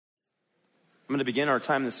I'm going to begin our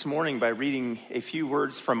time this morning by reading a few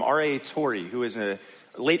words from R.A. Torrey, who is a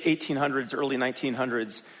late 1800s, early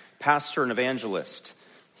 1900s pastor and evangelist.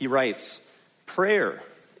 He writes, "Prayer,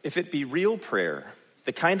 if it be real prayer,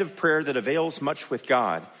 the kind of prayer that avails much with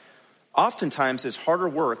God, oftentimes is harder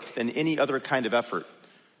work than any other kind of effort.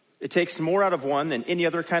 It takes more out of one than any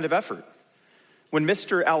other kind of effort. When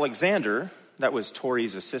Mr. Alexander," that was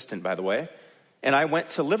Torrey's assistant, by the way, "and I went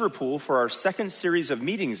to Liverpool for our second series of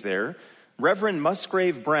meetings there, Reverend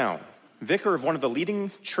Musgrave Brown, vicar of one of the leading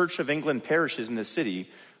Church of England parishes in the city,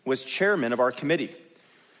 was chairman of our committee.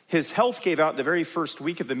 His health gave out the very first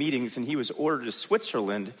week of the meetings, and he was ordered to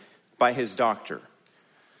Switzerland by his doctor."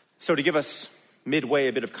 So to give us midway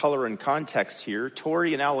a bit of color and context here,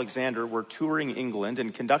 Torrey and Alexander were touring England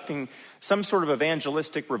and conducting some sort of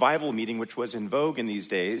evangelistic revival meeting, which was in vogue in these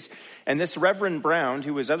days. And this Reverend Brown,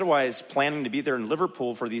 who was otherwise planning to be there in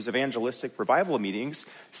Liverpool for these evangelistic revival meetings,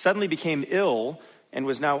 suddenly became ill and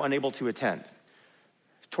was now unable to attend.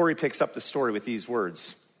 Torrey picks up the story with these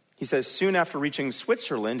words. He says, "Soon after reaching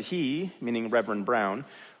Switzerland, he," meaning Reverend Brown,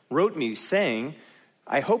 "wrote me saying,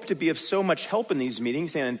 'I hope to be of so much help in these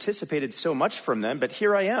meetings and anticipated so much from them, but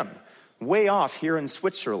here I am, way off here in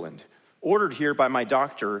Switzerland, ordered here by my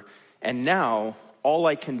doctor, and now all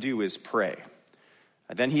I can do is pray.'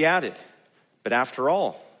 And then he added, 'But after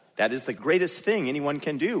all, that is the greatest thing anyone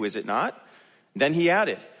can do, is it not?' Then he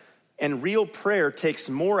added, 'And real prayer takes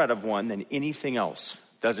more out of one than anything else,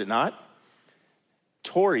 does it not?'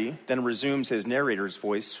 Torrey then resumes his narrator's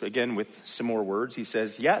voice, again with some more words. He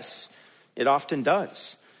says, 'Yes, it often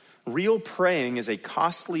does. Real praying is a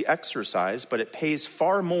costly exercise, but it pays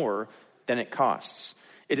far more than it costs.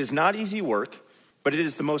 It is not easy work, but it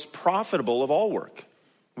is the most profitable of all work.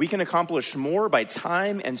 We can accomplish more by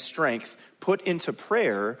time and strength put into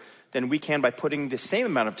prayer than we can by putting the same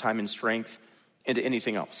amount of time and strength into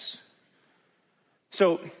anything else.'"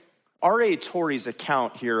 So R.A. Torrey's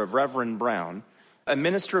account here of Reverend Brown, a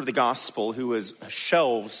minister of the gospel who was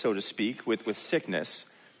shelved, so to speak, with sickness,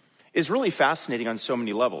 is really fascinating on so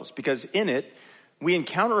many levels, because in it, we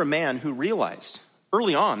encounter a man who realized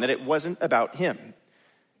early on that it wasn't about him.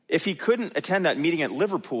 If he couldn't attend that meeting at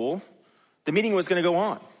Liverpool, the meeting was going to go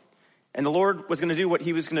on, and the Lord was going to do what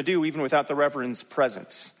he was going to do even without the Reverend's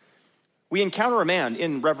presence. We encounter a man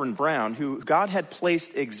in Reverend Brown who God had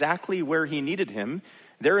placed exactly where he needed him,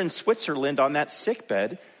 there in Switzerland on that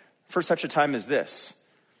sickbed for such a time as this.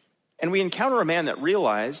 And we encounter a man that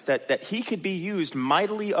realized that he could be used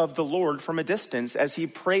mightily of the Lord from a distance as he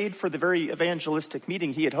prayed for the very evangelistic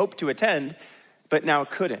meeting he had hoped to attend, but now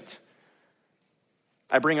couldn't.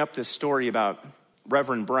 I bring up this story about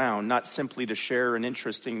Reverend Brown, not simply to share an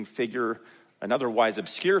interesting figure, an otherwise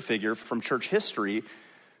obscure figure from church history.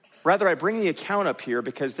 Rather, I bring the account up here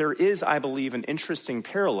because there is, I believe, an interesting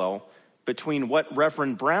parallel between what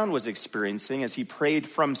Reverend Brown was experiencing as he prayed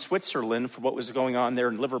from Switzerland for what was going on there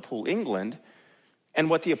in Liverpool, England, and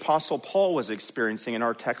what the Apostle Paul was experiencing in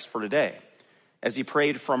our text for today, as he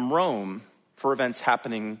prayed from Rome for events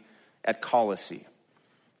happening at Colossae.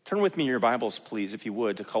 Turn with me in your Bibles, please, if you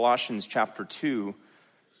would, to Colossians chapter 2.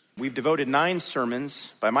 We've devoted 9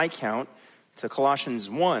 sermons, by my count, to Colossians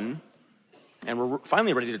 1, and we're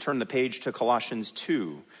finally ready to turn the page to Colossians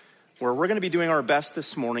 2, where we're going to be doing our best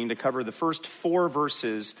this morning to cover the first 4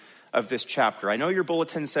 verses of this chapter. I know your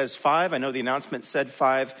bulletin says 5. I know the announcement said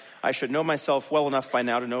 5. I should know myself well enough by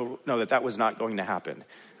now to know that was not going to happen,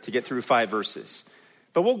 to get through 5 verses.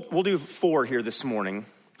 But we'll do 4 here this morning.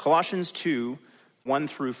 Colossians 2, 1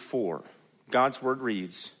 through 4. God's word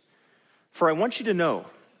reads, "For I want you to know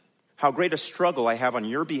how great a struggle I have on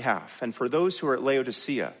your behalf and for those who are at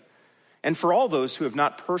Laodicea, and for all those who have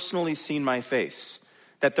not personally seen my face,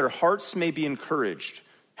 that their hearts may be encouraged,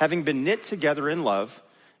 having been knit together in love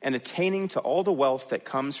and attaining to all the wealth that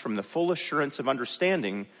comes from the full assurance of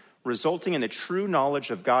understanding, resulting in a true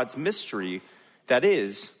knowledge of God's mystery, that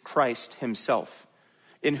is, Christ himself,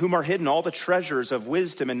 in whom are hidden all the treasures of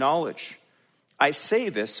wisdom and knowledge. I say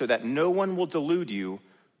this so that no one will delude you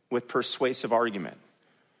with persuasive argument."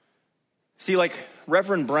 See, like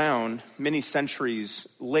Reverend Brown, many centuries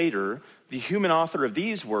later, the human author of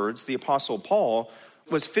these words, the Apostle Paul,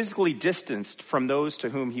 was physically distanced from those to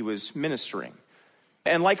whom he was ministering.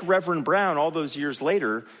 And like Reverend Brown, all those years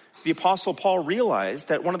later, the Apostle Paul realized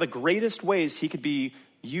that one of the greatest ways he could be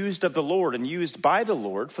used of the Lord and used by the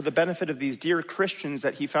Lord for the benefit of these dear Christians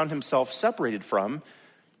that he found himself separated from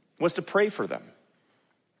was to pray for them.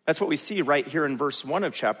 That's what we see right here in verse 1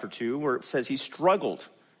 of chapter 2, where it says he struggled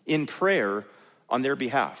in prayer on their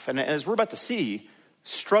behalf. And as we're about to see,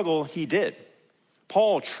 struggle he did.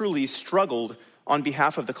 Paul truly struggled on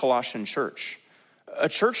behalf of the Colossian church. A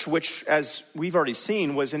church which, as we've already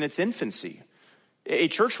seen, was in its infancy. A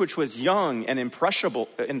church which was young and impressionable.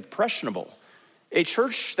 A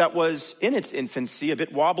church that was in its infancy, a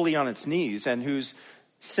bit wobbly on its knees, and whose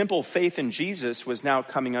simple faith in Jesus was now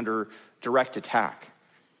coming under direct attack.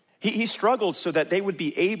 He struggled so that they would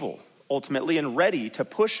be able, ultimately, and ready to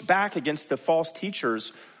push back against the false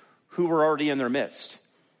teachers who were already in their midst.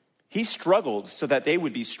 He struggled so that they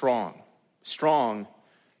would be strong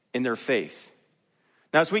in their faith.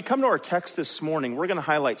 Now, as we come to our text this morning, we're going to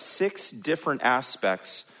highlight 6 different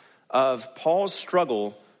aspects of Paul's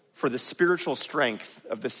struggle for the spiritual strength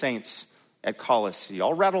of the saints at Colossae.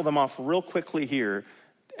 I'll rattle them off real quickly here,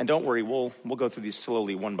 and don't worry, we'll go through these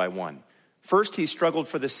slowly one by one. First, he struggled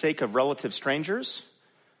for the sake of relative strangers.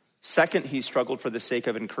 Second, he struggled for the sake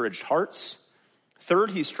of encouraged hearts.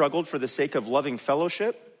 Third, he struggled for the sake of loving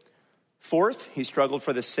fellowship. Fourth, he struggled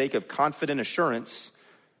for the sake of confident assurance.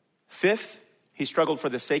 Fifth, he struggled for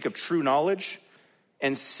the sake of true knowledge.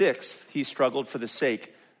 And sixth, he struggled for the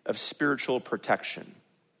sake of spiritual protection.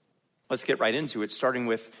 Let's get right into it, starting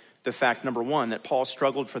with the fact, number 1, that Paul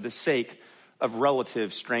struggled for the sake of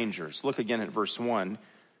relative strangers. Look again at verse 1,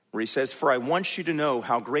 where he says, "For I want you to know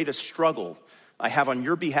how great a struggle I have on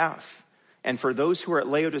your behalf, and for those who are at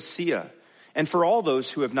Laodicea, and for all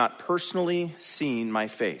those who have not personally seen my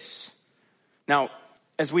face." Now,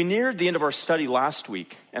 as we neared the end of our study last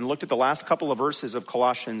week and looked at the last couple of verses of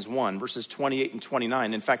Colossians 1, verses 28 and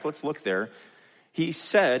 29, in fact, let's look there. He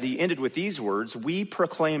ended with these words, "We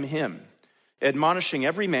proclaim him, admonishing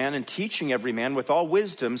every man and teaching every man with all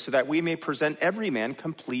wisdom, so that we may present every man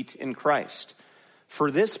complete in Christ.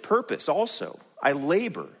 For this purpose also I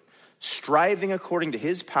labor, striving according to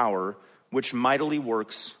his power, which mightily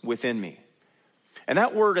works within me." And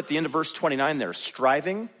that word at the end of verse 29 there,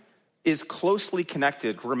 striving, is closely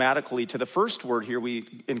connected grammatically to the first word here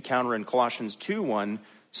we encounter in Colossians 2:1,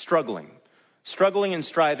 struggling. Struggling and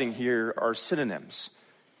striving here are synonyms.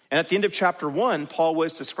 And at the end of chapter 1, Paul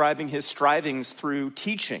was describing his strivings through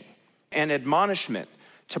teaching and admonishment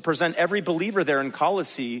to present every believer there in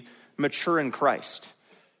Colossae mature in Christ.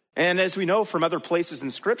 And as we know from other places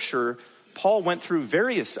in Scripture, Paul went through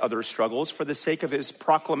various other struggles for the sake of his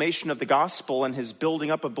proclamation of the gospel and his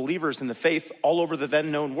building up of believers in the faith all over the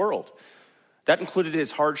then known world. That included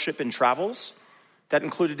his hardship in travels. That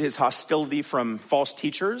included his hostility from false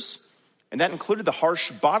teachers. And that included the harsh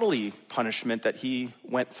bodily punishment that he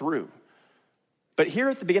went through. But here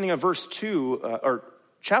at the beginning of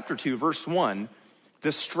chapter 2, verse 1,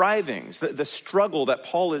 the strivings, the struggle that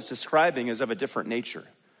Paul is describing is of a different nature.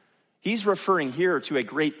 He's referring here to a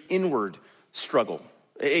great inward struggle,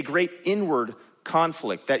 a great inward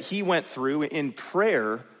conflict that he went through in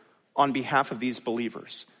prayer on behalf of these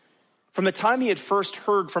believers. From the time he had first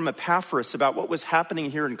heard from Epaphras about what was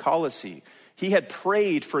happening here in Colossae, he had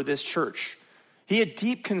prayed for this church. He had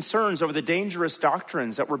deep concerns over the dangerous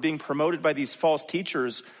doctrines that were being promoted by these false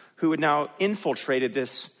teachers who had now infiltrated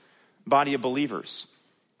this body of believers.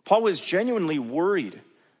 Paul was genuinely worried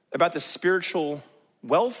about the spiritual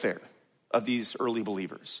welfare of these early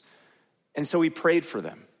believers. And so he prayed for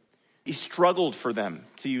them. He struggled for them,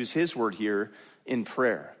 to use his word here, in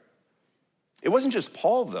prayer. It wasn't just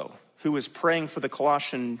Paul, though, who was praying for the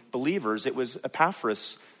Colossian believers. It was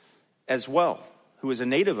Epaphras as well, who was a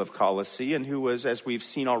native of Colossae and who was, as we've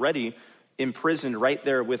seen already, imprisoned right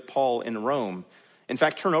there with Paul in Rome. In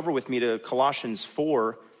fact, turn over with me to Colossians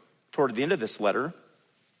 4 toward the end of this letter.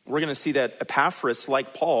 We're going to see that Epaphras,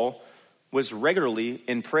 like Paul, was regularly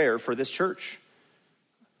in prayer for this church.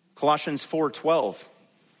 Colossians 4:12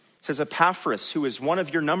 says, "Epaphras, who is one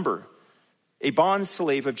of your number, a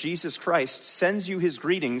bondslave of Jesus Christ, sends you his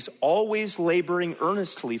greetings, always laboring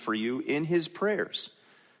earnestly for you in his prayers,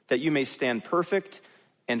 that you may stand perfect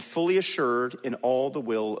and fully assured in all the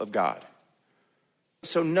will of God."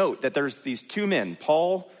 So note that there's these two men,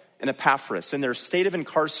 Paul and Epaphras, in their state of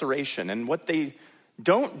incarceration. And what they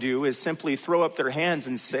don't do is simply throw up their hands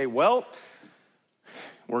and say, well,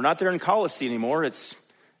 we're not there in Colossae anymore. It's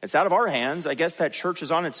out of our hands. I guess that church is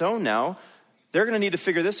on its own now. They're going to need to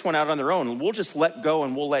figure this one out on their own. We'll just let go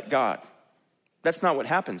and we'll let God. That's not what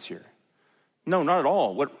happens here. No, not at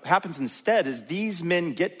all. What happens instead is these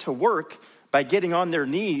men get to work by getting on their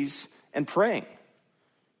knees and praying,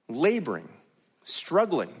 laboring,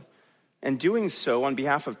 struggling, and doing so on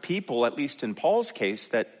behalf of people, at least in Paul's case,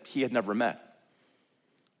 that he had never met.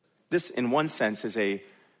 This, in one sense, is a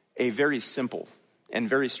very simple and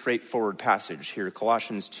very straightforward passage here,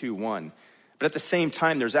 Colossians 2:1. But at the same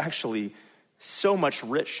time, there's actually so much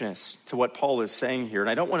richness to what Paul is saying here, and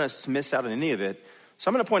I don't want us to miss out on any of it. So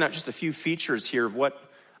I'm going to point out just a few features here of what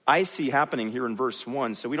I see happening here in verse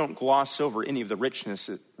 1, so we don't gloss over any of the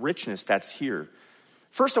richness that's here.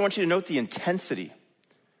 First, I want you to note the intensity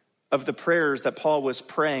of the prayers that Paul was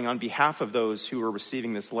praying on behalf of those who were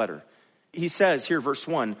receiving this letter. He says here, verse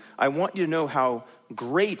 1, I want you to know how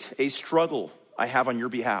great a struggle I have on your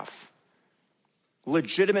behalf.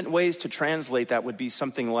 Legitimate ways to translate that would be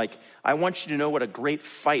something like, I want you to know what a great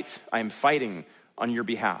fight I am fighting on your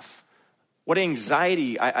behalf. What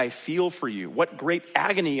anxiety I feel for you. What great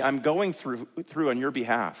agony I'm going through on your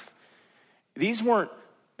behalf. These weren't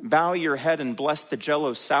bow your head and bless the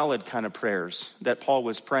Jell-O salad kind of prayers that Paul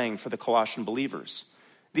was praying for the Colossian believers.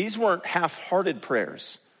 These weren't half-hearted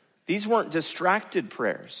prayers. These weren't distracted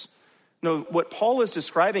prayers. No, what Paul is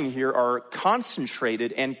describing here are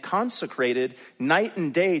concentrated and consecrated night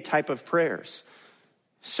and day type of prayers.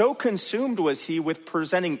 So consumed was he with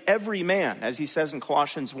presenting every man, as he says in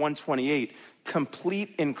Colossians 1:28,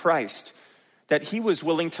 complete in Christ, that he was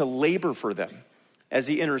willing to labor for them as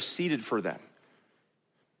he interceded for them.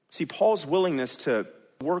 See, Paul's willingness to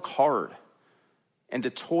work hard and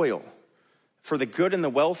to toil for the good and the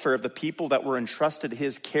welfare of the people that were entrusted to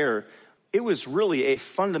his care, it was really a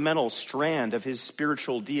fundamental strand of his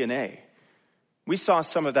spiritual DNA. We saw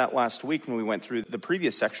some of that last week when we went through the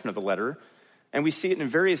previous section of the letter, and we see it in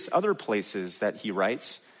various other places that he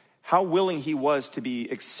writes, how willing he was to be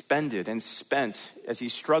expended and spent as he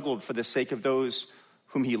struggled for the sake of those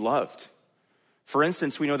whom he loved. For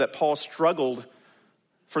instance, we know that Paul struggled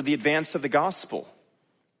for the advance of the gospel.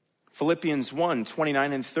 Philippians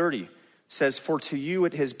 1:29 and 30 says, for to you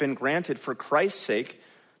it has been granted for Christ's sake,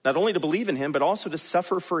 not only to believe in him, but also to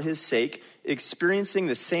suffer for his sake, experiencing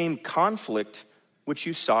the same conflict which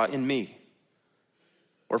you saw in me.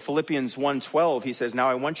 Or Philippians 1:12, he says, now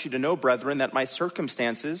I want you to know, brethren, that my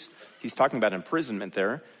circumstances, he's talking about imprisonment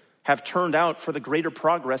there, have turned out for the greater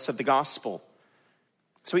progress of the gospel.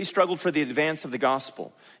 So he struggled for the advance of the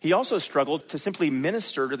gospel. He also struggled to simply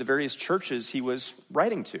minister to the various churches he was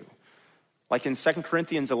writing to. Like in 2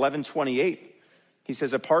 Corinthians 11:28, he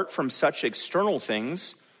says, apart from such external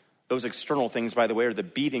things, those external things, by the way, are the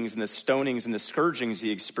beatings and the stonings and the scourgings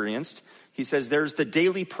he experienced. He says, there's the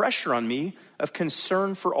daily pressure on me of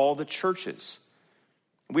concern for all the churches.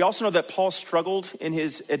 We also know that Paul struggled in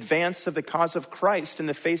his advance of the cause of Christ in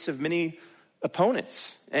the face of many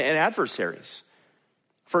opponents and adversaries.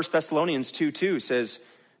 1 Thessalonians 2:2 says,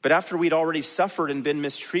 but after we'd already suffered and been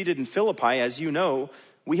mistreated in Philippi, as you know,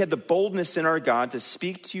 we had the boldness in our God to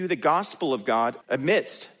speak to you the gospel of God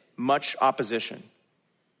amidst much opposition.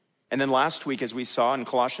 And then last week, as we saw in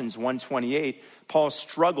Colossians 1:28, Paul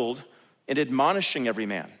struggled in admonishing every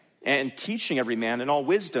man and teaching every man in all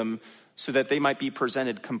wisdom so that they might be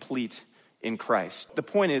presented complete in Christ. The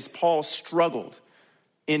point is, Paul struggled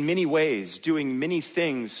in many ways, doing many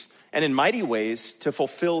things and in mighty ways to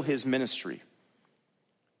fulfill his ministry.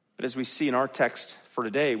 But as we see in our text for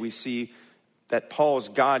today, we see that Paul's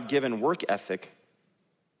God-given work ethic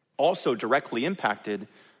also directly impacted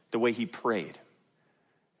the way he prayed.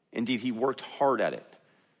 Indeed, he worked hard at it.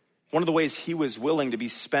 One of the ways he was willing to be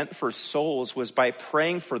spent for souls was by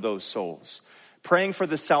praying for those souls, praying for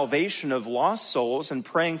the salvation of lost souls, and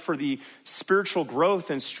praying for the spiritual growth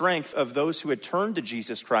and strength of those who had turned to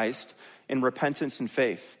Jesus Christ in repentance and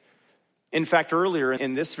faith. In fact, earlier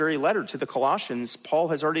in this very letter to the Colossians, Paul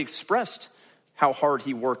has already expressed how hard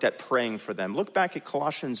he worked at praying for them. Look back at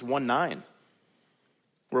Colossians 1:9,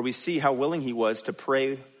 where we see how willing he was to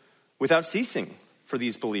pray without ceasing for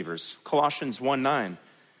these believers. Colossians 1:9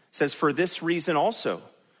 says, for this reason also,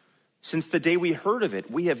 since the day we heard of it,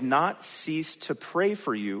 we have not ceased to pray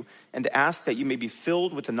for you and to ask that you may be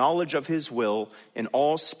filled with the knowledge of his will in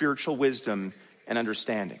all spiritual wisdom and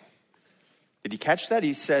understanding. Did you catch that?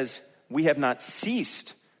 He says, we have not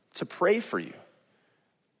ceased to pray for you.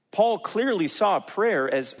 Paul clearly saw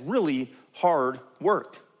prayer as really hard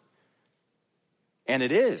work. And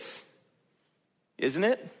it is, isn't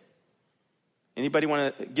it? Anybody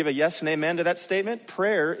want to give a yes and amen to that statement?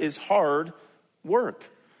 Prayer is hard work.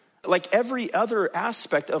 Like every other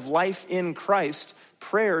aspect of life in Christ,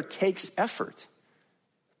 prayer takes effort.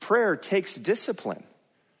 Prayer takes discipline.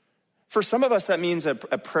 For some of us, that means a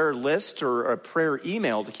prayer list or a prayer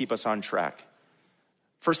email to keep us on track.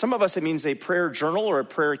 For some of us, it means a prayer journal or a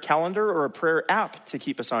prayer calendar or a prayer app to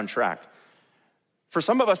keep us on track. For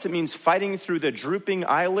some of us, it means fighting through the drooping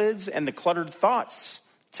eyelids and the cluttered thoughts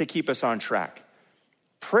to keep us on track.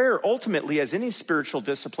 Prayer, ultimately, as any spiritual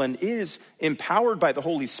discipline, is empowered by the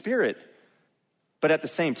Holy Spirit, but at the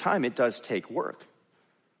same time, it does take work.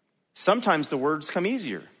 Sometimes the words come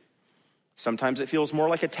easier. Sometimes it feels more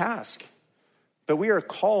like a task. But we are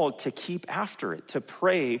called to keep after it, to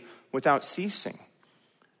pray without ceasing.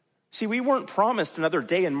 See, we weren't promised another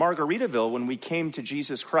day in Margaritaville when we came to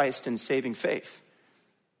Jesus Christ in saving faith.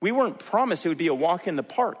 We weren't promised it would be a walk in the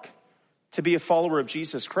park to be a follower of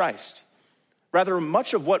Jesus Christ. Rather,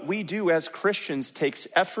 much of what we do as Christians takes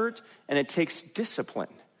effort and it takes discipline.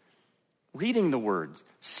 Reading the Word,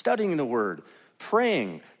 studying the Word,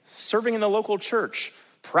 praying, serving in the local church,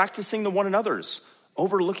 practicing the one another's,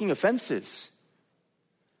 overlooking offenses.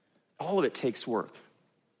 All of it takes work.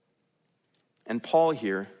 And Paul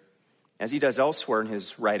here, as he does elsewhere in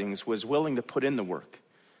his writings, was willing to put in the work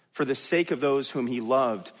for the sake of those whom he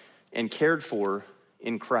loved and cared for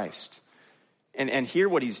in Christ. And here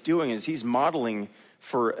what he's doing is he's modeling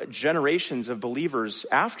for generations of believers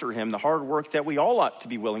after him the hard work that we all ought to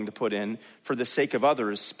be willing to put in for the sake of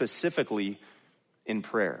others, specifically in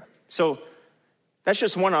prayer. So that's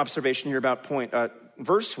just one observation here about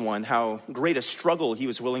verse 1, how great a struggle he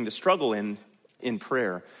was willing to struggle in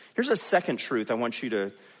prayer. Here's a second truth I want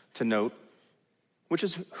you to note, which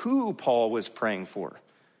is who Paul was praying for.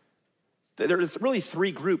 There are really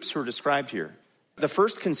three groups who are described here. The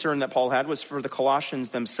first concern that Paul had was for the Colossians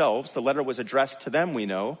themselves. The letter was addressed to them, we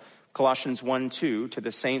know. Colossians 1:2, to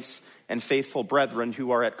the saints and faithful brethren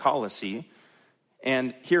who are at Colossae.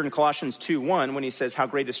 And here in Colossians 2:1, when he says, how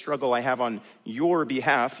great a struggle I have on your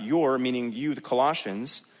behalf, your meaning you, the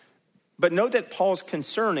Colossians. But note that Paul's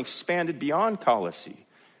concern expanded beyond Colossae.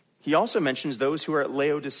 He also mentions those who are at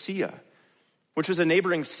Laodicea, which was a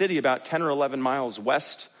neighboring city about 10 or 11 miles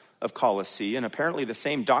west of Colossae, and apparently the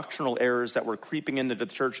same doctrinal errors that were creeping into the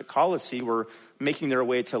church at Colossae were making their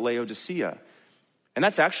way to Laodicea. And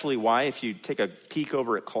that's actually why, if you take a peek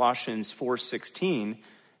over at Colossians 4:16,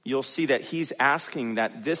 you'll see that he's asking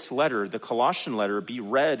that this letter, the Colossian letter, be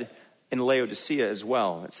read in Laodicea as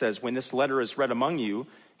well. It says, when this letter is read among you,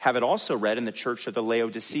 have it also read in the church of the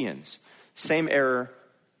Laodiceans. Same error,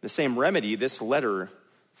 the same remedy, this letter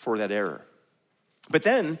for that error. But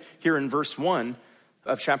then, here in verse 1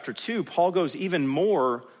 of chapter 2, Paul goes even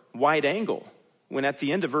more wide angle when at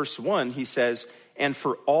the end of verse 1 he says, and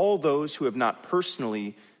for all those who have not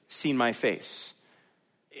personally seen my face.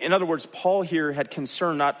 In other words, Paul here had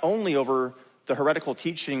concern not only over the heretical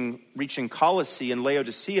teaching reaching Colossae and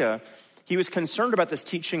Laodicea, he was concerned about this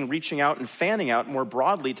teaching reaching out and fanning out more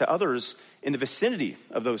broadly to others in the vicinity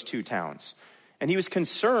of those two towns. And he was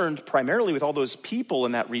concerned primarily with all those people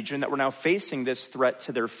in that region that were now facing this threat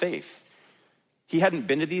to their faith. He hadn't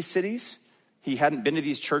been to these cities. He hadn't been to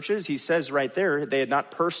these churches. He says right there, they had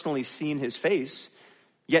not personally seen his face,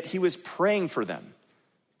 yet he was praying for them,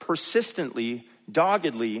 persistently,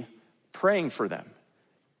 doggedly praying for them.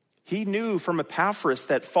 He knew from Epaphras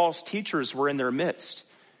that false teachers were in their midst.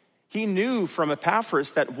 He knew from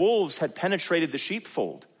Epaphras that wolves had penetrated the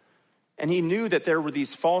sheepfold. And he knew that there were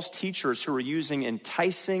these false teachers who were using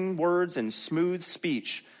enticing words and smooth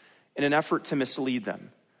speech in an effort to mislead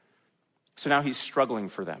them. So now he's struggling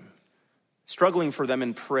for them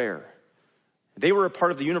in prayer. They were a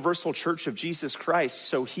part of the universal church of Jesus Christ,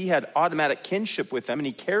 so he had automatic kinship with them, and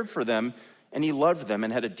he cared for them, and he loved them,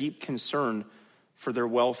 and had a deep concern for their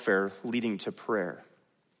welfare, leading to prayer.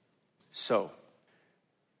 So,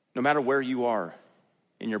 no matter where you are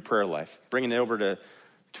in your prayer life, bringing it over to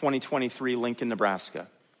 2023 Lincoln, Nebraska.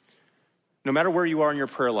 No matter where you are in your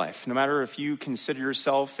prayer life, no matter if you consider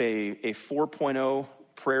yourself a 4.0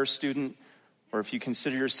 prayer student, or if you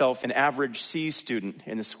consider yourself an average C student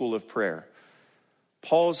in the school of prayer,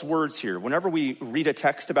 Paul's words here, whenever we read a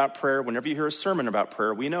text about prayer, whenever you hear a sermon about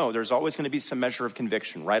prayer, we know there's always going to be some measure of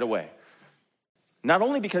conviction right away. Not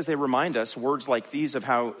only because they remind us, words like these, of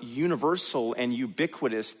how universal and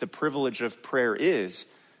ubiquitous the privilege of prayer is,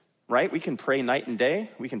 right? We can pray night and day.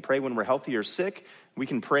 We can pray when we're healthy or sick. We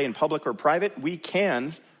can pray in public or private. We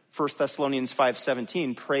can, 1 Thessalonians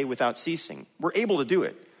 5:17, pray without ceasing. We're able to do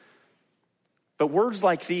it. But words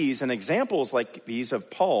like these and examples like these of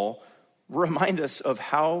Paul remind us of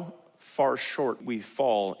how far short we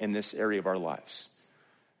fall in this area of our lives.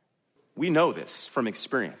 We know this from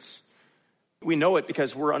experience. We know it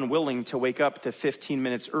because we're unwilling to wake up to 15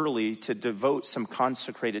 minutes early to devote some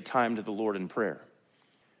consecrated time to the Lord in prayer.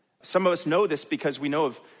 Some of us know this because we know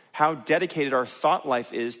of how dedicated our thought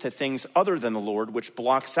life is to things other than the Lord, which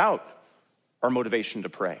blocks out our motivation to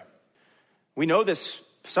pray. We know this,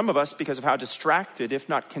 some of us, because of how distracted, if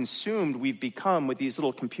not consumed, we've become with these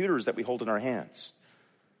little computers that we hold in our hands.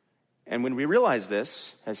 And when we realize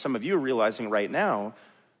this, as some of you are realizing right now,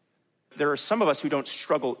 there are some of us who don't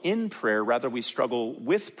struggle in prayer, rather we struggle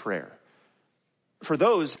with prayer. For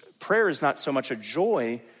those, prayer is not so much a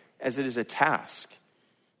joy as it is a task.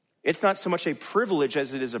 It's not so much a privilege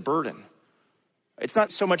as it is a burden. It's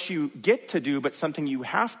not so much you get to do, but something you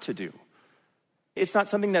have to do. It's not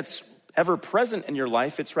something that's ever present in your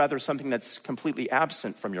life. It's rather something that's completely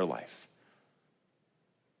absent from your life.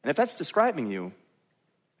 And if that's describing you,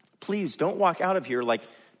 please don't walk out of here like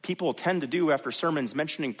people tend to do after sermons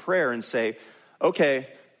mentioning prayer and say, okay,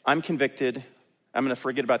 I'm convicted. I'm going to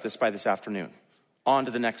forget about this by this afternoon. On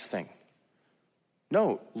to the next thing.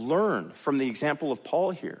 No, learn from the example of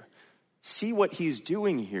Paul here. See what he's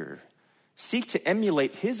doing here. Seek to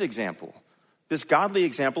emulate his example, this godly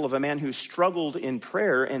example of a man who struggled in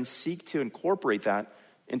prayer, and seek to incorporate that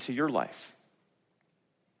into your life.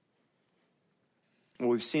 Well,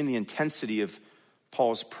 we've seen the intensity of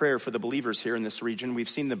Paul's prayer for the believers here in this region. We've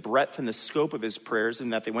seen the breadth and the scope of his prayers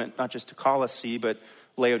in that they went not just to Colossae, but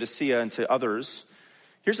Laodicea and to others.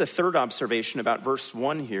 Here's a third observation about verse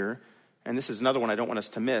 1 here, and this is another one I don't want us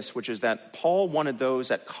to miss, which is that Paul wanted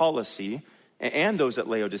those at Colossae and those at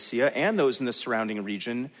Laodicea and those in the surrounding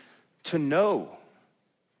region to know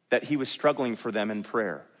that he was struggling for them in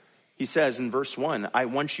prayer. He says in verse 1, I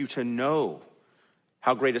want you to know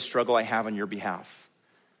how great a struggle I have on your behalf.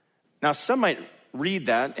 Now, some might read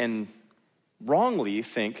that and wrongly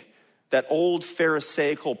think that old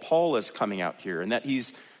Pharisaical Paul is coming out here and that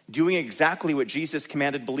he's doing exactly what Jesus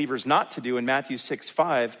commanded believers not to do in Matthew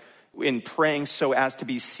 6:5 in praying so as to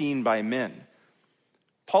be seen by men.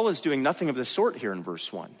 Paul is doing nothing of the sort here in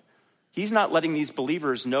verse 1. He's not letting these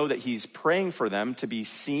believers know that he's praying for them to be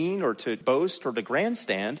seen or to boast or to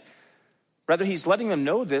grandstand. Rather, he's letting them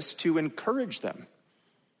know this to encourage them.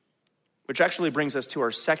 Which actually brings us to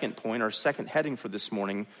our second point, our second heading for this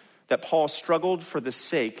morning, that Paul struggled for the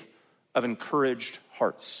sake of encouraged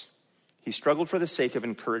hearts. He struggled for the sake of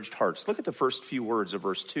encouraged hearts. Look at the first few words of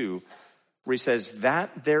verse 2, where he says,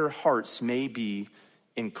 that their hearts may be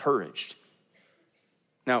encouraged.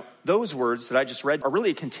 Now, those words that I just read are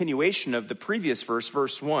really a continuation of the previous verse,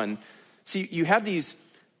 verse 1. See, you have these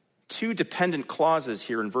two dependent clauses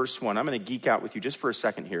here in verse 1. I'm going to geek out with you just for a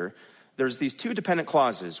second here. There's these two dependent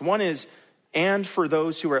clauses. One is, and for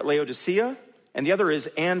those who are at Laodicea, and the other is,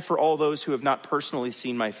 and for all those who have not personally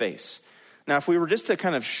seen my face. Now, if we were just to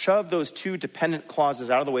kind of shove those two dependent clauses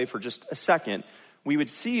out of the way for just a second, we would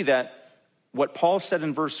see that what Paul said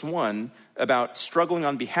in verse 1 about struggling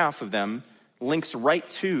on behalf of them links right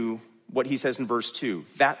to what he says in verse 2,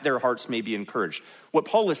 that their hearts may be encouraged. What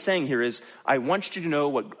Paul is saying here is, I want you to know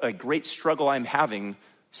what a great struggle I'm having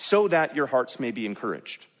so that your hearts may be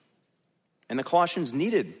encouraged. And the Colossians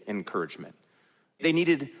needed encouragement. They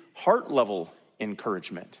needed heart-level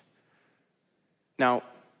encouragement. Now,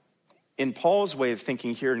 in Paul's way of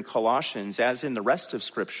thinking here in Colossians, as in the rest of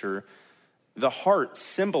Scripture, the heart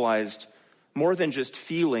symbolized more than just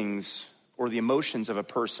feelings or the emotions of a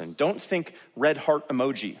person. Don't think red heart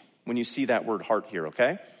emoji when you see that word heart here,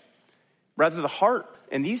 okay? Rather, the heart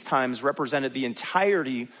in these times represented the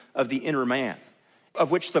entirety of the inner man,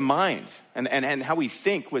 of which the mind and how we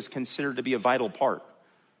think was considered to be a vital part.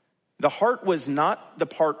 The heart was not the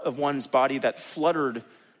part of one's body that fluttered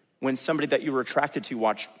when somebody that you were attracted to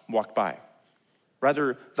walked by.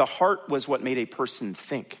 Rather, the heart was what made a person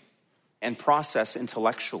think and process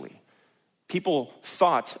intellectually. People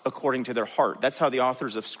thought according to their heart. That's how the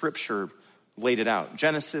authors of Scripture laid it out.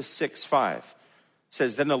 Genesis 6:5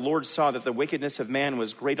 says, then the Lord saw that the wickedness of man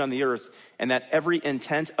was great on the earth, and that every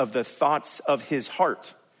intent of the thoughts of his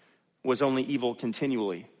heart was only evil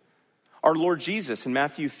continually. Our Lord Jesus in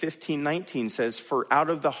Matthew 15:19 says, for out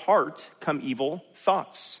of the heart come evil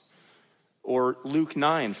thoughts. Or Luke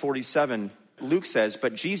 9:47, Luke says,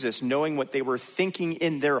 but Jesus, knowing what they were thinking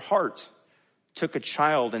in their heart, took a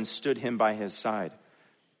child and stood him by his side.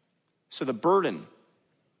 So the burden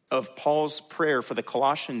of Paul's prayer for the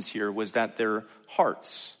Colossians here was that their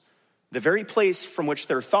hearts, the very place from which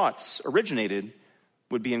their thoughts originated,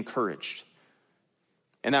 would be encouraged.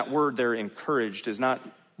 And that word there, encouraged, does not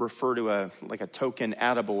refer to a token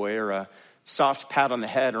attaboy or a soft pat on the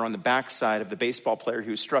head or on the backside of the baseball player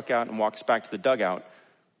who struck out and walks back to the dugout.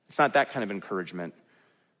 It's not that kind of encouragement.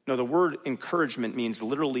 No, the word encouragement means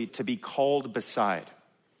literally to be called beside.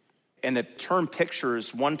 And the term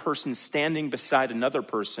pictures one person standing beside another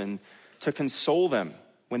person to console them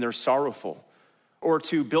when they're sorrowful, or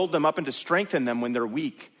to build them up and to strengthen them when they're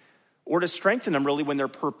weak, or to strengthen them really when they're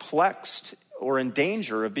perplexed or in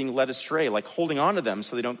danger of being led astray, like holding on to them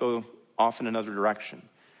so they don't go off in another direction.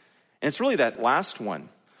 And it's really that last one,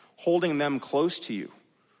 holding them close to you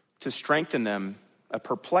to strengthen them, a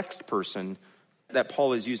perplexed person, that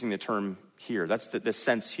Paul is using the term here. That's the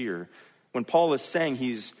sense here. When Paul is saying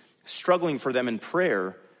he's struggling for them in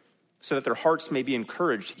prayer so that their hearts may be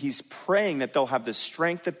encouraged, he's praying that they'll have the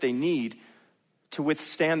strength that they need to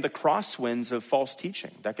withstand the crosswinds of false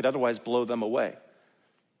teaching that could otherwise blow them away.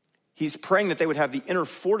 He's praying that they would have the inner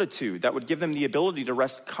fortitude that would give them the ability to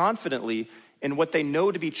rest confidently in what they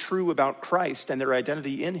know to be true about Christ and their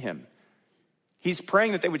identity in him. He's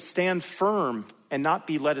praying that they would stand firm and not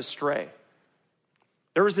be led astray.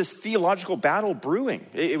 There was this theological battle brewing.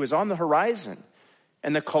 It was on the horizon.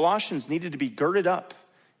 And the Colossians needed to be girded up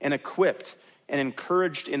and equipped and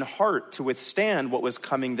encouraged in heart to withstand what was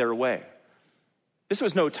coming their way. This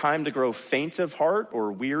was no time to grow faint of heart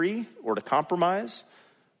or weary or to compromise.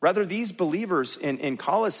 Rather, these believers in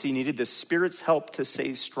Colossae needed the Spirit's help to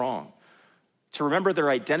stay strong, to remember their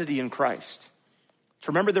identity in Christ,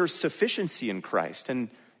 to remember their sufficiency in Christ. And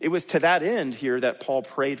it was to that end here that Paul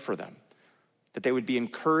prayed for them, that they would be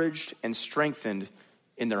encouraged and strengthened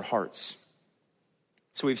in their hearts.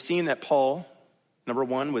 So we've seen that Paul, number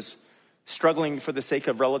one, was struggling for the sake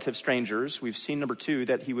of relative strangers. We've seen, number two,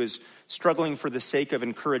 that he was struggling for the sake of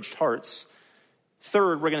encouraged hearts.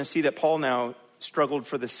 Third, we're going to see that Paul now struggled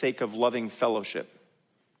for the sake of loving fellowship.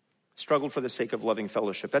 Struggled for the sake of loving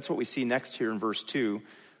fellowship. That's what we see next here in verse 2,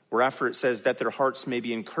 where after it says that their hearts may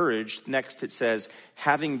be encouraged, next it says,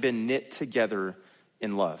 having been knit together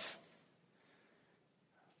in love.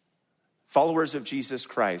 Followers of Jesus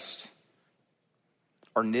Christ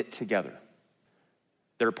are knit together.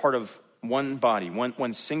 They're part of one body,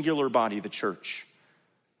 one singular body, the church.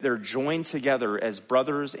 They're joined together as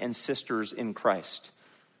brothers and sisters in Christ.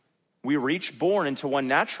 We were each born into one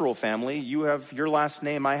natural family. You have your last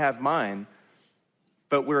name, I have mine.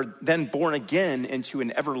 But we're then born again into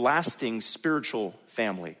an everlasting spiritual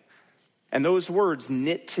family. And those words,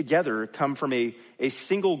 knit together, come from a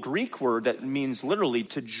single Greek word that means literally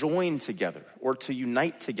to join together or to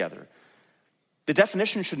unite together. The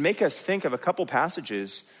definition should make us think of a couple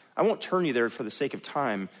passages. I won't turn you there for the sake of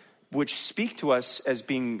time, which speak to us as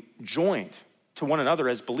being joined to one another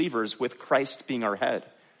as believers with Christ being our head.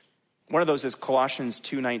 One of those is Colossians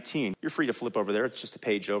 2:19. You're free to flip over there. It's just a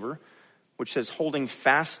page over, which says, holding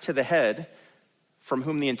fast to the head, from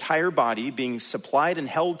whom the entire body, being supplied and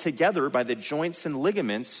held together by the joints and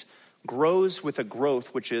ligaments, grows with a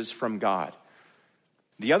growth which is from God.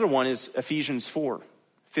 The other one is Ephesians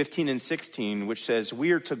 4:15 and 16, which says,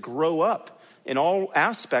 we are to grow up in all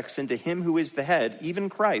aspects into him who is the head, even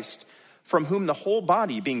Christ, from whom the whole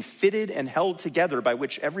body, being fitted and held together by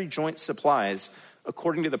which every joint supplies,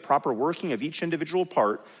 according to the proper working of each individual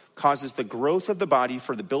part, causes the growth of the body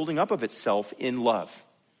for the building up of itself in love.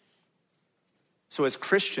 So as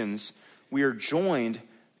Christians, we are joined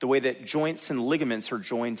the way that joints and ligaments are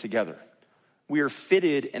joined together. We are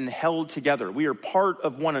fitted and held together. We are part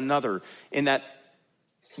of one another in that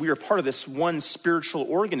we are part of this one spiritual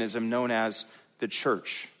organism known as the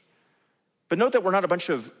church. But note that we're not a bunch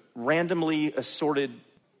of randomly assorted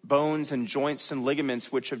bones and joints and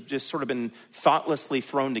ligaments which have just sort of been thoughtlessly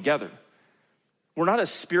thrown together. We're not a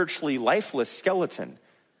spiritually lifeless skeleton.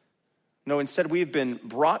 No, instead we've been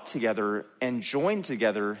brought together and joined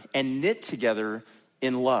together and knit together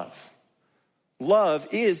in love. Love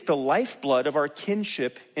is the lifeblood of our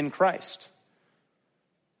kinship in Christ.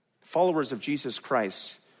 Followers of Jesus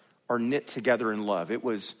Christ are knit together in love. It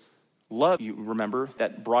was love, you remember,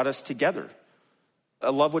 that brought us together.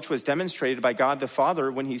 A love which was demonstrated by God the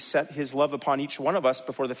Father when he set his love upon each one of us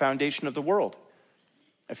before the foundation of the world.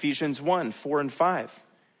 Ephesians 1:4 and 5.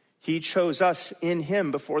 He chose us in him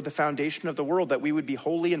before the foundation of the world that we would be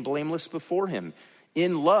holy and blameless before him.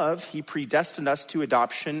 In love, he predestined us to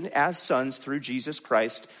adoption as sons through Jesus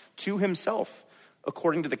Christ to himself,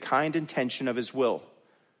 according to the kind intention of his will.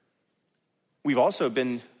 We've also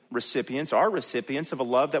been recipients of a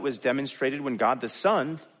love that was demonstrated when God the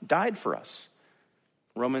Son died for us.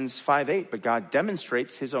 Romans 5:8, but God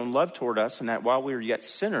demonstrates his own love toward us in that while we were yet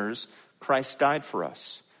sinners, Christ died for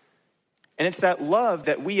us. And it's that love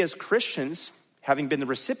that we as Christians, having been the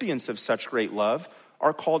recipients of such great love,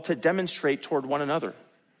 are called to demonstrate toward one another.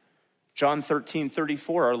 John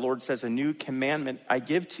 13:34, our Lord says, a new commandment I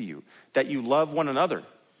give to you, that you love one another.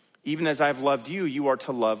 Even as I've loved you, you are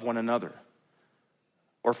to love one another.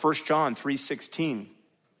 Or 1 John 3:16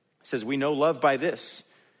 says, we know love by this,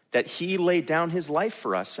 that he laid down his life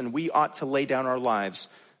for us, and we ought to lay down our lives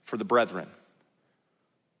for the brethren.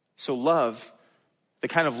 So love, the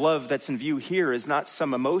kind of love that's in view here, is not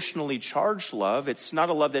some emotionally charged love. It's not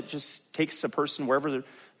a love that just takes a person wherever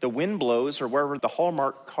the wind blows or wherever the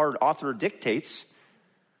Hallmark card author dictates.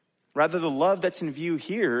 Rather, the love that's in view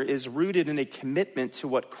here is rooted in a commitment to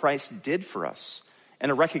what Christ did for us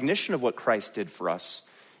and a recognition of what Christ did for us.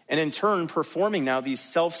 And in turn, performing now these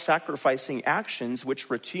self-sacrificing actions which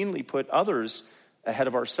routinely put others ahead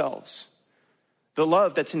of ourselves. The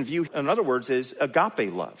love that's in view, in other words, is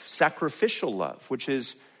agape love, sacrificial love, which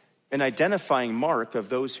is an identifying mark of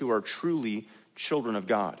those who are truly children of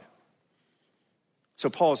God. So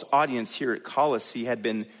Paul's audience here at Colossae had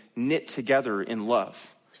been knit together in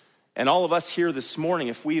love. And all of us here this morning,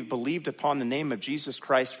 if we have believed upon the name of Jesus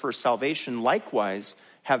Christ for salvation, likewise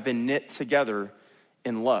have been knit together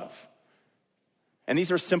in love. And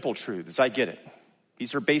these are simple truths, I get it.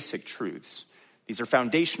 These are basic truths. These are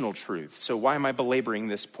foundational truths. So why am I belaboring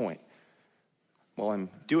this point? Well, I'm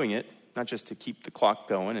doing it not just to keep the clock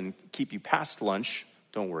going and keep you past lunch,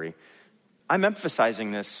 don't worry. I'm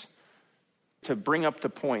emphasizing this to bring up the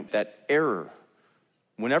point that error,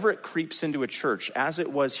 whenever it creeps into a church, as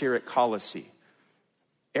it was here at Colossae,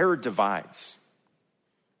 error divides.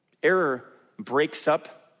 Error breaks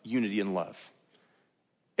up unity and love.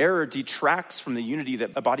 Error detracts from the unity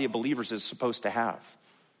that a body of believers is supposed to have.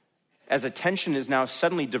 As attention is now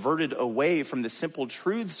suddenly diverted away from the simple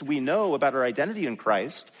truths we know about our identity in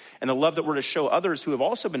Christ and the love that we're to show others who have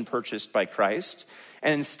also been purchased by Christ,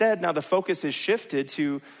 and instead now the focus is shifted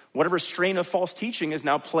to whatever strain of false teaching is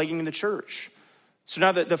now plaguing the church. So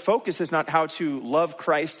now the focus is not how to love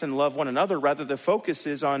Christ and love one another. Rather, the focus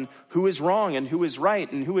is on who is wrong and who is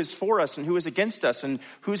right and who is for us and who is against us and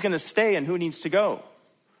who's going to stay and who needs to go.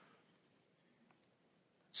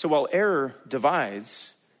 So while error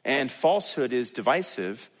divides and falsehood is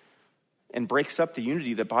divisive and breaks up the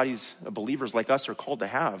unity that bodies of believers like us are called to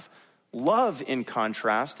have, love, in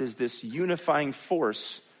contrast, is this unifying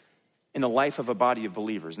force in the life of a body of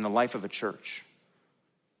believers, in the life of a church.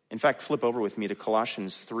 In fact, flip over with me to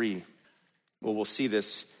Colossians 3, where we'll see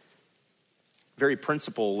this very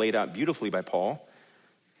principle laid out beautifully by Paul.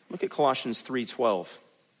 Look at Colossians 3:12.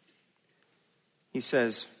 He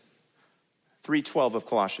says, 3:12 of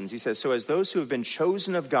Colossians, he says, "So as those who have been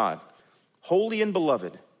chosen of God, holy and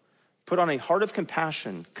beloved, put on a heart of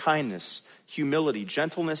compassion, kindness, humility,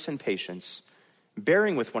 gentleness, and patience,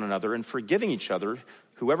 bearing with one another and forgiving each other,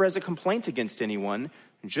 whoever has a complaint against anyone,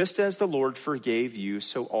 just as the Lord forgave you,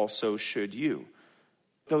 so also should you."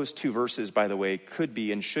 Those two verses, by the way, could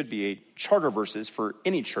be and should be charter verses for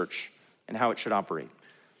any church and how it should operate.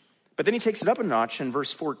 But then he takes it up a notch in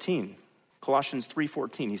verse 14. Colossians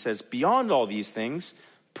 3:14, he says, "Beyond all these things,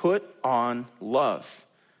 put on love,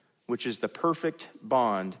 which is the perfect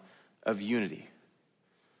bond of unity."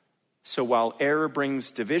 So while error brings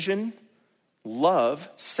division, love,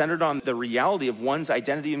 centered on the reality of one's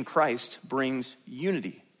identity in Christ, brings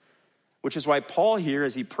unity. Which is why Paul here,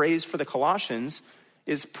 as he prays for the Colossians,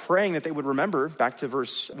 is praying that they would remember, back to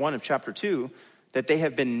verse 1 of chapter 2, that they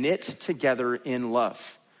have been knit together in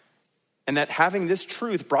love. And that having this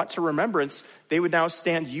truth brought to remembrance, they would now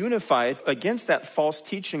stand unified against that false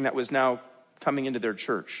teaching that was now coming into their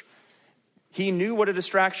church. He knew what a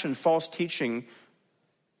distraction false teaching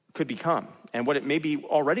could become and what it maybe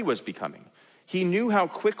already was becoming. He knew how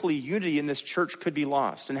quickly unity in this church could be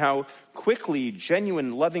lost and how quickly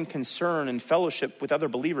genuine loving concern and fellowship with other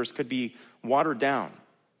believers could be watered down.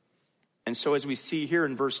 And so as we see here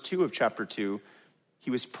in verse 2 of chapter 2,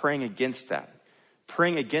 he was praying against that.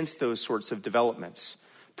 Praying against those sorts of developments,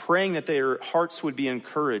 praying that their hearts would be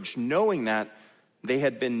encouraged, knowing that they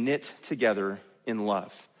had been knit together in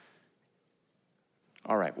love.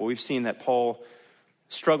 All right, well, we've seen that Paul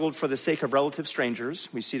struggled for the sake of relative strangers.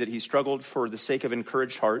 We see that he struggled for the sake of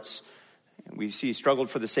encouraged hearts. We see he struggled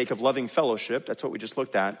for the sake of loving fellowship. That's what we just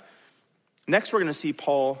looked at. Next, we're going to see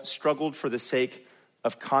Paul struggled for the sake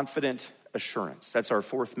of confident assurance. That's our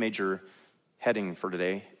fourth major heading for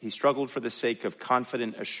today. He struggled for the sake of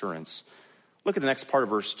confident assurance. Look at the next part of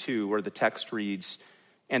verse 2 where the text reads,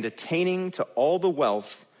 "And attaining to all the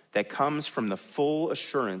wealth that comes from the full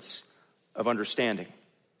assurance of understanding."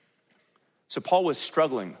 So Paul was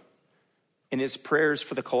struggling in his prayers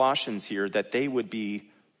for the Colossians here that they would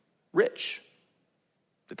be rich,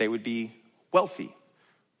 that they would be wealthy,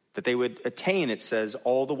 that they would attain, it says,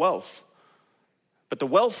 all the wealth. But the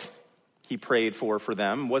wealth he prayed for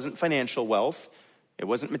them wasn't financial wealth. It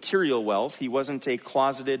wasn't material wealth. He wasn't a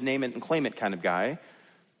closeted name it and claim it kind of guy.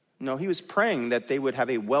 No, he was praying that they would have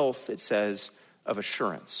a wealth, it says, of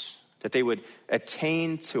assurance, that they would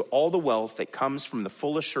attain to all the wealth that comes from the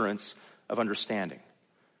full assurance of understanding.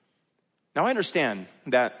 Now, I understand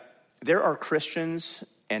that there are Christians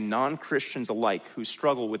and non-Christians alike who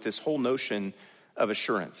struggle with this whole notion of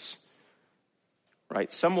assurance,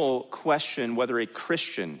 right? Some will question whether a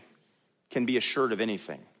Christian can be assured of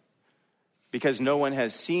anything because no one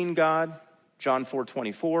has seen God, John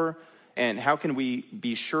 4:24, and how can we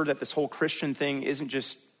be sure that this whole Christian thing isn't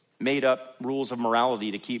just made up rules of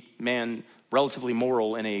morality to keep man relatively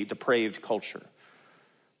moral in a depraved culture?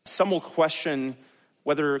 Some will question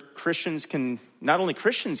whether not only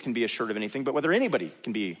Christians can be assured of anything, but whether anybody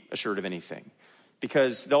can be assured of anything.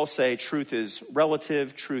 Because they'll say truth is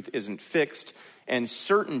relative, truth isn't fixed, and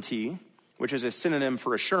certainty, which is a synonym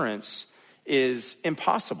for assurance, is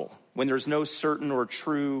impossible when there's no certain or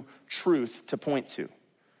true truth to point to.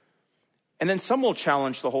 And then some will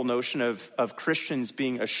challenge the whole notion of Christians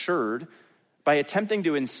being assured by attempting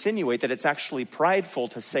to insinuate that it's actually prideful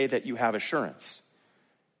to say that you have assurance.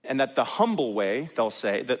 And that the humble way, they'll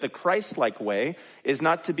say, that the Christ-like way is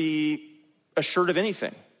not to be assured of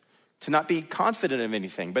anything, to not be confident of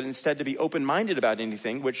anything, but instead to be open-minded about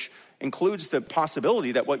anything, which includes the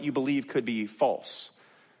possibility that what you believe could be false.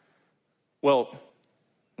 Well,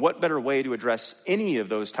 what better way to address any of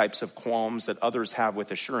those types of qualms that others have with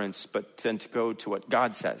assurance but than to go to what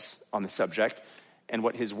God says on the subject and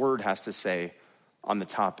what his word has to say on the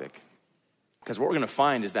topic? Because what we're going to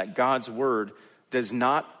find is that God's word does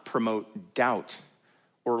not promote doubt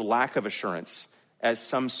or lack of assurance as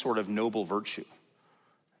some sort of noble virtue.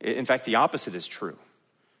 In fact, the opposite is true.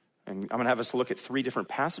 And I'm going to have us look at 3 different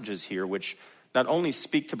passages here, which not only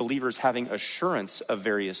speak to believers having assurance of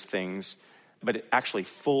various things, but actually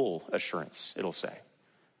full assurance, it'll say.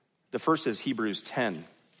 The first is Hebrews 10.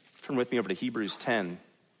 Turn with me over to Hebrews 10,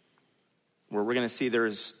 where we're going to see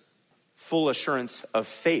there's full assurance of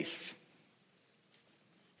faith.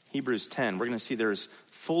 Hebrews 10, we're going to see there's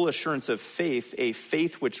full assurance of faith, a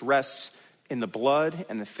faith which rests in the blood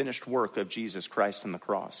and the finished work of Jesus Christ on the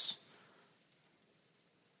cross.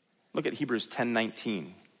 Look at Hebrews 10:19.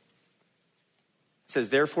 It says,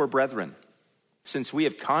 "Therefore, brethren, since we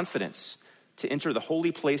have confidence to enter the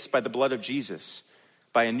holy place by the blood of Jesus,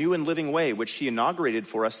 by a new and living way, which he inaugurated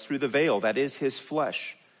for us through the veil, that is his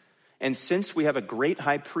flesh. And since we have a great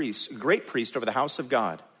priest over the house of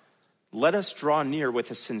God, let us draw near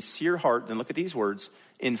with a sincere heart," then look at these words,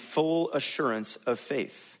 "in full assurance of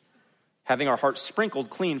faith, having our hearts sprinkled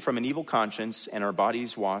clean from an evil conscience and our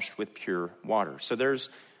bodies washed with pure water." So there's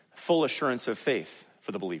full assurance of faith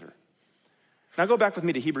for the believer. Now go back with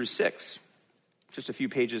me to Hebrews 6, just a few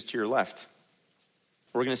pages to your left.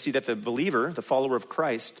 We're going to see that the believer, the follower of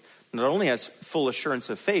Christ, not only has full assurance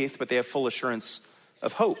of faith, but they have full assurance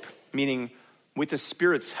of hope, meaning with the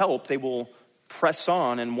Spirit's help, they will press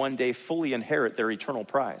on and one day fully inherit their eternal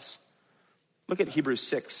prize. Look at Hebrews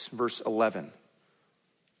 6, verse 11.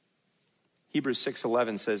 Hebrews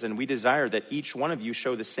 6:11 says, "And we desire that each one of you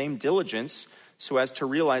show the same diligence so as to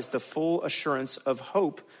realize the full assurance of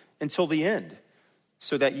hope until the end,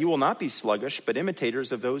 so that you will not be sluggish, but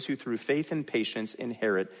imitators of those who through faith and patience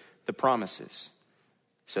inherit the promises."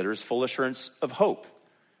 So there's full assurance of hope,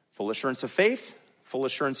 full assurance of faith, full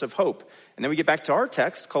assurance of hope. And then we get back to our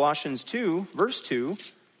text, Colossians 2, verse 2,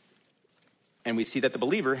 and we see that the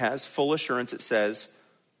believer has full assurance, it says,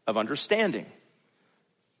 of understanding.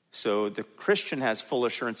 So the Christian has full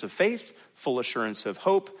assurance of faith, full assurance of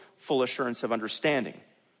hope, full assurance of understanding.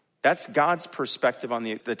 That's God's perspective on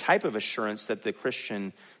the type of assurance that the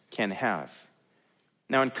Christian can have.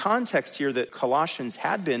 Now, in context here, the Colossians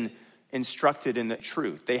had been instructed in the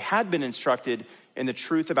truth. They had been instructed in the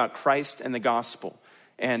truth about Christ and the gospel.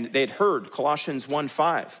 And they had heard Colossians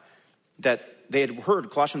 1:5,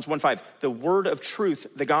 the word of truth,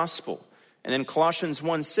 the gospel. And then Colossians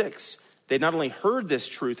 1:6, they not only heard this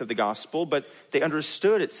truth of the gospel, but they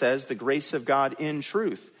understood, it says, the grace of God in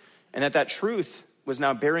truth. And that truth was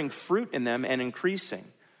now bearing fruit in them and increasing.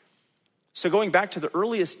 So going back to the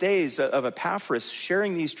earliest days of Epaphras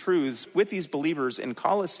sharing these truths with these believers in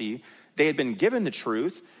Colossae, they had been given the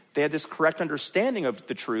truth. They had this correct understanding of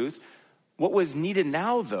the truth. What was needed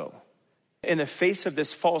now, though, in the face of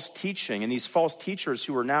this false teaching and these false teachers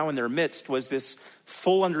who were now in their midst, was this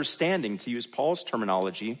full understanding, to use Paul's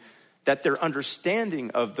terminology, that their understanding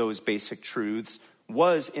of those basic truths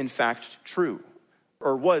was in fact true,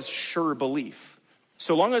 or was sure belief.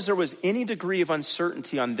 So long as there was any degree of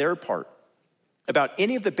uncertainty on their part about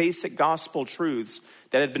any of the basic gospel truths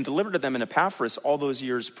that had been delivered to them in Epaphras all those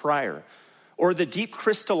years prior, or the deep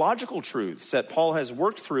Christological truths that Paul has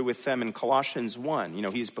worked through with them in Colossians 1. You know,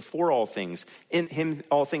 he's before all things. In him,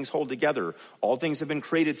 all things hold together. All things have been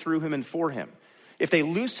created through him and for him. If they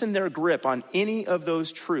loosen their grip on any of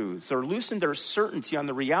those truths, or loosen their certainty on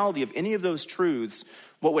the reality of any of those truths,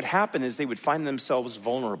 what would happen is they would find themselves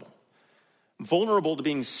vulnerable to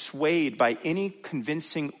being swayed by any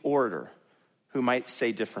convincing orator who might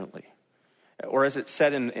say differently. Or as it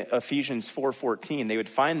said in Ephesians 4:14, they would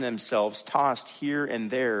find themselves tossed here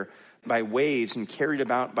and there by waves and carried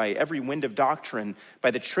about by every wind of doctrine,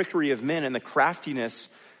 by the trickery of men and the craftiness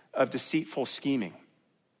of deceitful scheming.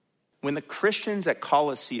 When the Christians at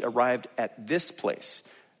Colossae arrived at this place,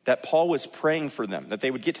 that Paul was praying for them, that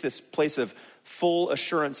they would get to this place of full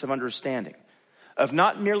assurance of understanding, of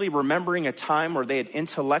not merely remembering a time where they had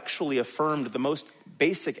intellectually affirmed the most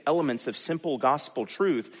basic elements of simple gospel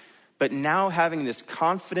truth, but now having this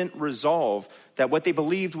confident resolve that what they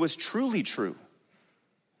believed was truly true.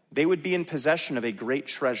 They would be in possession of a great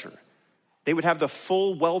treasure. They would have the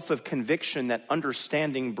full wealth of conviction that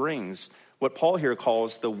understanding brings, what Paul here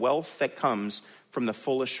calls the wealth that comes from the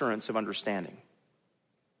full assurance of understanding.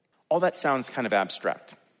 All that sounds kind of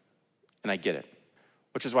abstract, and I get it,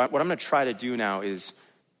 which is why what I'm going to try to do now is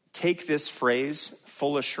take this phrase,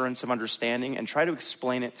 full assurance of understanding, and try to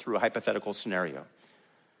explain it through a hypothetical scenario.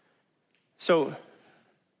 So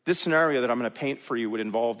this scenario that I'm going to paint for you would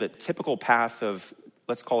involve the typical path of,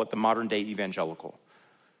 let's call it the modern day evangelical.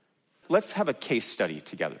 Let's have a case study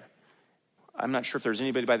together. I'm not sure if there's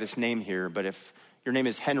anybody by this name here, but if your name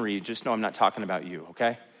is Henry, just know I'm not talking about you,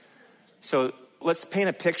 okay? So let's paint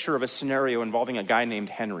a picture of a scenario involving a guy named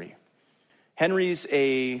Henry. Henry's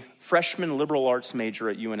a freshman liberal arts major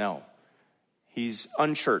at UNL. He's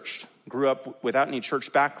unchurched, grew up without any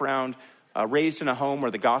church background, raised in a home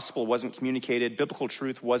where the gospel wasn't communicated, biblical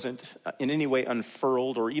truth wasn't in any way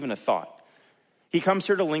unfurled or even a thought. He comes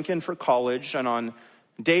here to Lincoln for college, and on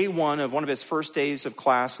day one of his first days of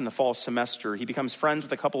class in the fall semester, he becomes friends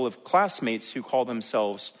with a couple of classmates who call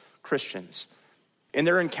themselves Christians. In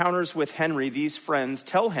their encounters with Henry, these friends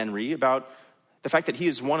tell Henry about the fact that he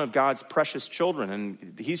is one of God's precious children,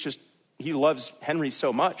 and he loves Henry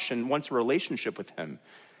so much and wants a relationship with him.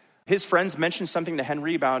 His friends mention something to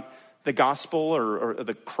Henry about the gospel or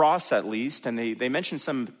the cross at least, and they mention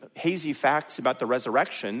some hazy facts about the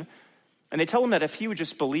resurrection. And they tell him that if he would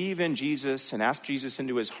just believe in Jesus and ask Jesus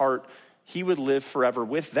into his heart, he would live forever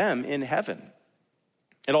with them in heaven.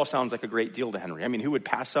 It all sounds like a great deal to Henry. I mean, who would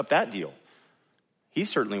pass up that deal? He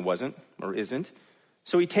certainly wasn't or isn't.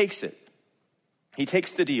 So he takes it. He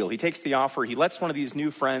takes the deal. He takes the offer. He lets one of these new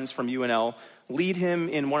friends from UNL lead him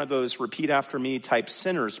in one of those repeat after me type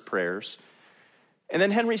sinner's prayers. And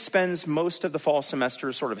then Henry spends most of the fall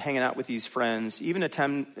semester sort of hanging out with these friends, even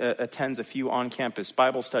attends a few on-campus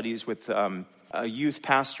Bible studies with a youth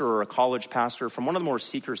pastor or a college pastor from one of the more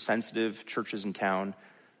seeker-sensitive churches in town.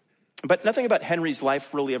 But nothing about Henry's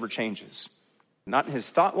life really ever changes. Not in his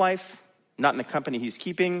thought life, not in the company he's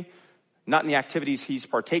keeping, not in the activities he's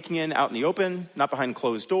partaking in out in the open, not behind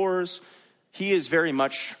closed doors. He is very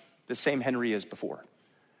much the same Henry as before.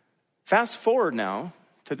 Fast forward now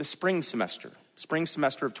to the spring semester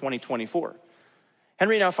of 2024.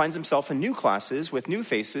 Henry now finds himself in new classes with new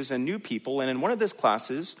faces and new people, and in one of those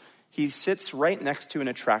classes, he sits right next to an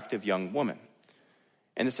attractive young woman.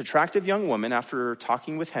 And this attractive young woman, after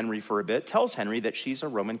talking with Henry for a bit, tells Henry that she's a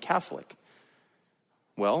Roman Catholic.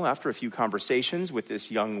 Well, after a few conversations with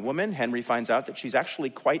this young woman, Henry finds out that she's actually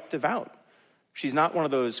quite devout. She's not one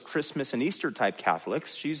of those Christmas and Easter type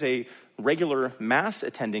Catholics. She's a regular mass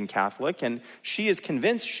attending Catholic, and she is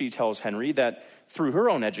convinced, she tells Henry, that through her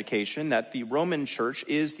own education, that the Roman church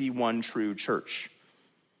is the one true church.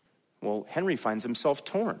 Well, Henry finds himself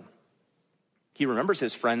torn. He remembers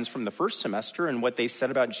his friends from the first semester and what they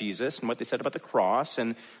said about Jesus and what they said about the cross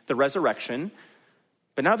and the resurrection.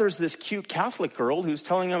 But now there's this cute Catholic girl who's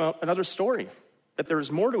telling him another story, that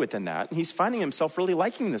there's more to it than that. And he's finding himself really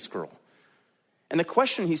liking this girl. And the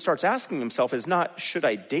question he starts asking himself is not, should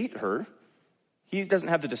I date her? He doesn't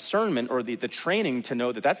have the discernment or the training to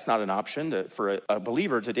know that that's not an option for a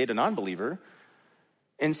believer to date a non-believer.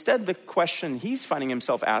 Instead, the question he's finding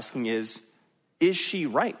himself asking is she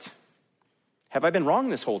right? Have I been wrong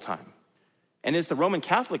this whole time? And is the Roman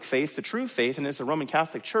Catholic faith the true faith? And is the Roman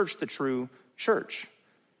Catholic Church the true church?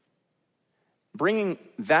 Bringing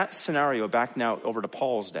that scenario back now over to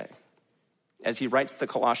Paul's day, as he writes the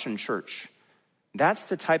Colossian church, that's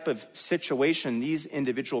the type of situation these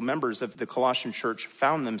individual members of the Colossian church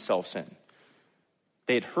found themselves in.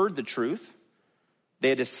 They had heard the truth. They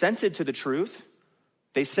had assented to the truth.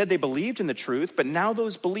 They said they believed in the truth, but now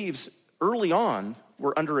those beliefs early on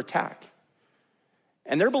were under attack.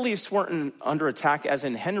 And their beliefs weren't under attack, as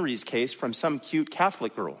in Henry's case, from some cute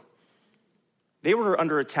Catholic girl. They were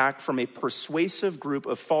under attack from a persuasive group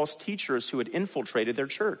of false teachers who had infiltrated their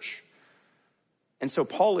church. And so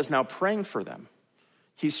Paul is now praying for them.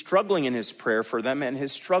 He's struggling in his prayer for them, and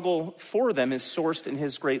his struggle for them is sourced in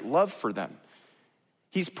his great love for them.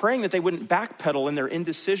 He's praying that they wouldn't backpedal in their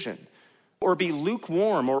indecision or be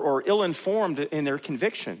lukewarm or ill-informed in their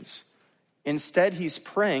convictions. Instead, he's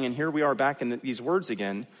praying, and here we are back in these words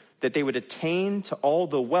again, that they would attain to all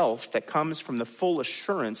the wealth that comes from the full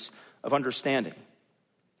assurance of understanding.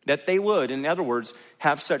 That they would, in other words,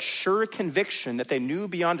 have such sure conviction that they knew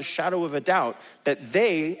beyond a shadow of a doubt that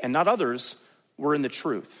they, and not others, were in the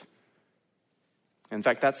truth. In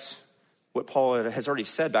fact, that's what Paul has already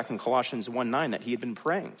said back in Colossians 1:9, that he had been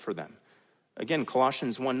praying for them. Again,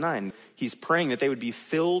 Colossians 1:9, he's praying that they would be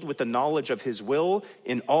filled with the knowledge of his will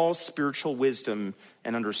in all spiritual wisdom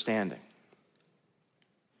and understanding.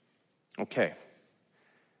 Okay,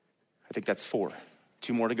 I think that's 4.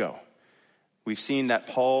 2 more to go. We've seen that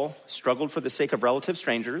Paul struggled for the sake of relative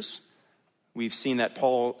strangers. We've seen that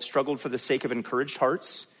Paul struggled for the sake of encouraged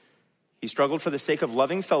hearts. He struggled for the sake of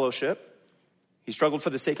loving fellowship. He struggled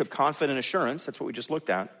for the sake of confident assurance. That's what we just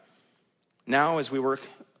looked at. Now, as we work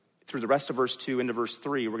through the rest of verse 2 into verse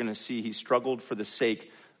 3, we're going to see he struggled for the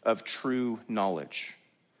sake of true knowledge.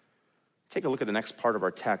 Take a look at the next part of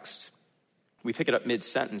our text. We pick it up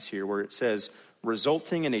mid-sentence here where it says,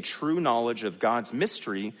 resulting in a true knowledge of God's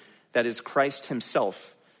mystery, that is Christ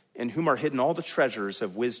himself, in whom are hidden all the treasures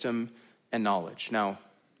of wisdom and knowledge. Now,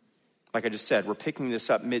 like I just said, we're picking this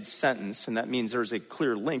up mid-sentence, and that means there's a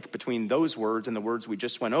clear link between those words and the words we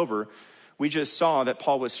just went over. We just saw that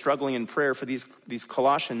Paul was struggling in prayer for these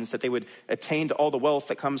Colossians, that they would attain to all the wealth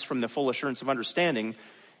that comes from the full assurance of understanding.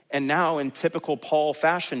 And now, in typical Paul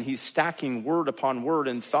fashion, he's stacking word upon word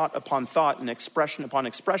and thought upon thought and expression upon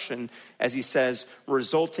expression, as he says,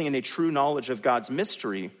 resulting in a true knowledge of God's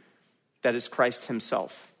mystery, that is Christ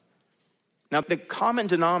himself. Now, the common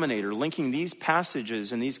denominator linking these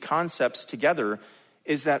passages and these concepts together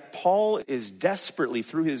is that Paul is desperately,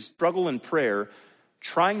 through his struggle in prayer,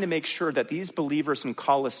 trying to make sure that these believers in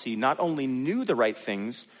Colossae not only knew the right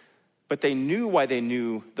things, but they knew why they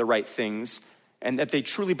knew the right things, and that they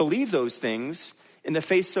truly believe those things in the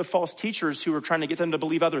face of false teachers who were trying to get them to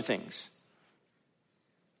believe other things.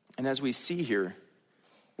 And as we see here,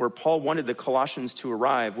 where Paul wanted the Colossians to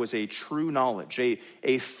arrive was a true knowledge,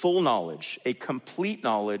 a full knowledge, a complete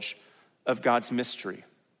knowledge of God's mystery,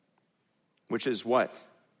 which is what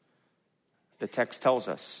the text tells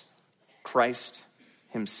us, Christ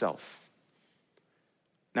himself.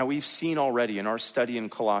 Now, we've seen already in our study in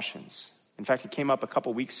Colossians, in fact, it came up a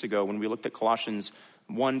couple weeks ago when we looked at Colossians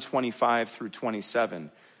 1:25 through 27,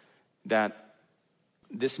 that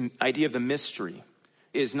this idea of the mystery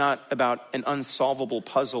is not about an unsolvable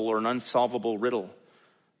puzzle or an unsolvable riddle,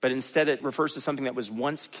 but instead it refers to something that was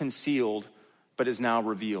once concealed but is now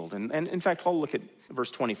revealed. And in fact, I'll look at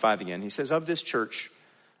verse 25 again. He says, of this church,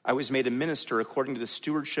 I was made a minister according to the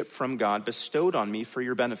stewardship from God bestowed on me for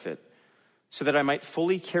your benefit, so that I might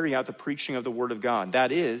fully carry out the preaching of the word of God.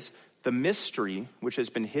 That is, the mystery which has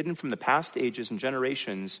been hidden from the past ages and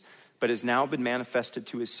generations, but has now been manifested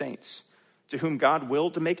to his saints, to whom God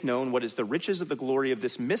willed to make known what is the riches of the glory of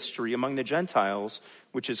this mystery among the Gentiles,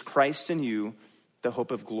 which is Christ in you, the hope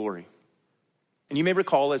of glory. And you may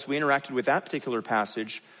recall, as we interacted with that particular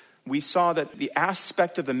passage, we saw that the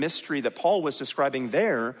aspect of the mystery that Paul was describing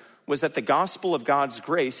there was that the gospel of God's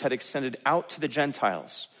grace had extended out to the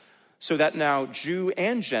Gentiles, so that now Jew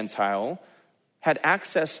and Gentile had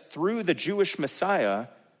access through the Jewish Messiah,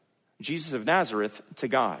 Jesus of Nazareth, to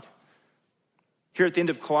God. Here at the end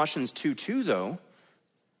of Colossians 2:2, though,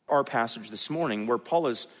 our passage this morning, where Paul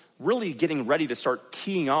is really getting ready to start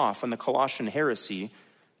teeing off on the Colossian heresy,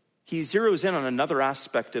 he zeroes in on another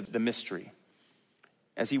aspect of the mystery,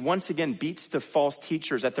 as he once again beats the false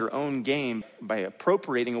teachers at their own game by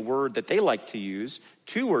appropriating a word that they like to use,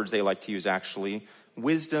 2 words they like to use actually,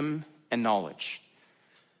 wisdom and knowledge.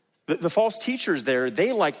 The false teachers there,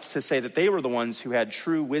 they liked to say that they were the ones who had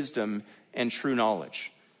true wisdom and true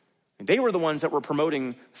knowledge. They were the ones that were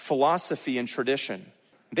promoting philosophy and tradition.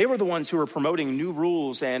 They were the ones who were promoting new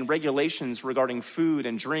rules and regulations regarding food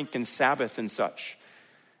and drink and Sabbath and such.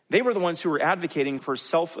 They were the ones who were advocating for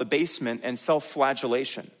self-abasement and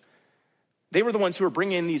self-flagellation. They were the ones who were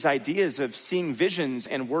bringing in these ideas of seeing visions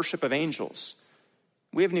and worship of angels.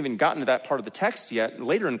 We haven't even gotten to that part of the text yet,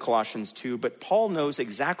 later in Colossians 2, but Paul knows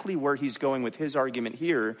exactly where he's going with his argument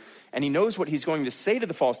here, and he knows what he's going to say to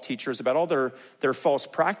the false teachers about all their false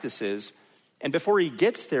practices. And before he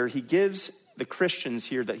gets there, he gives the Christians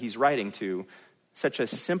here that he's writing to such a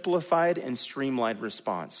simplified and streamlined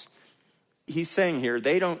response. He's saying here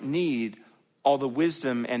they don't need all the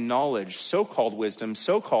wisdom and knowledge, so-called wisdom,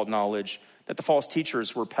 so-called knowledge that the false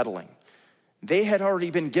teachers were peddling. They had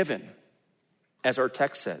already been given, as our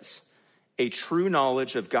text says, a true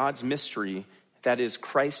knowledge of God's mystery, that is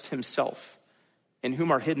Christ himself, in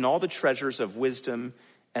whom are hidden all the treasures of wisdom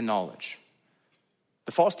and knowledge.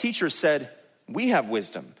 The false teachers said, we have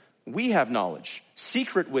wisdom, we have knowledge,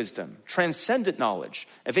 secret wisdom, transcendent knowledge,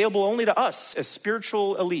 available only to us as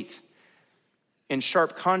spiritual elite. In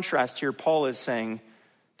sharp contrast here, Paul is saying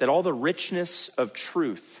that all the richness of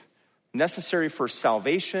truth necessary for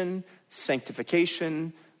salvation,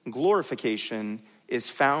 sanctification, glorification is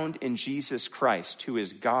found in Jesus Christ, who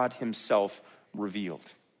is God himself revealed.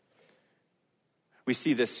 We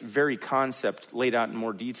see this very concept laid out in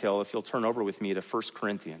more detail if you'll turn over with me to 1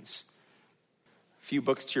 Corinthians. A few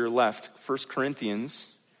books to your left, 1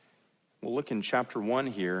 Corinthians, we'll look in chapter 1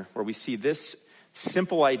 here, where we see this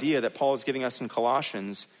simple idea that Paul is giving us in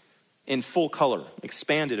Colossians in full color,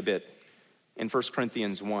 expanded a bit in 1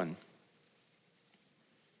 Corinthians 1.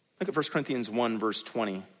 Look at 1 Corinthians 1, verse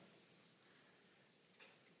 20.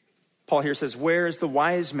 Paul here says, "Where is the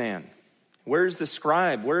wise man? Where is the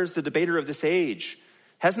scribe? Where is the debater of this age?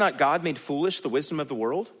 Has not God made foolish the wisdom of the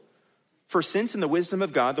world? For since in the wisdom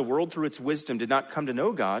of God, the world through its wisdom did not come to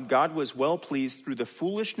know God, God was well pleased through the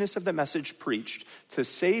foolishness of the message preached to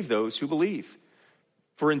save those who believe.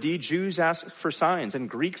 For indeed, Jews ask for signs and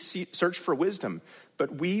Greeks search for wisdom,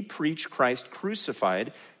 but we preach Christ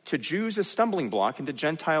crucified, to Jews a stumbling block and to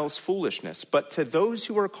Gentiles foolishness. But to those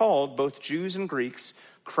who are called, both Jews and Greeks,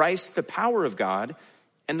 Christ the power of God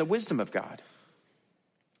and the wisdom of God."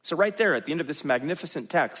 So right there at the end of this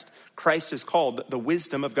magnificent text, Christ is called the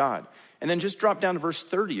wisdom of God. And then just drop down to verse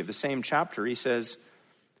 30 of the same chapter. He says,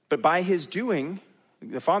 "But by his doing,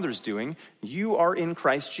 the Father's doing, you are in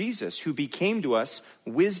Christ Jesus, who became to us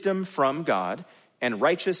wisdom from God and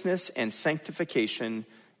righteousness and sanctification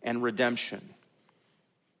and redemption."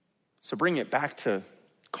 So bring it back to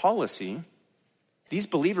Colossae. These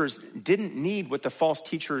believers didn't need what the false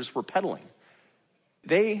teachers were peddling.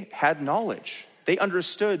 They had knowledge. They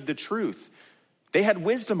understood the truth. They had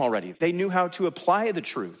wisdom already. They knew how to apply the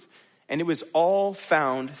truth. And it was all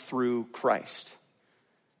found through Christ.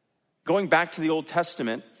 Going back to the Old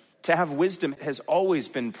Testament, to have wisdom has always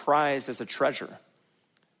been prized as a treasure.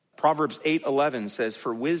 Proverbs 8:11 says,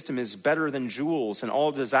 "For wisdom is better than jewels, and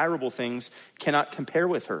all desirable things cannot compare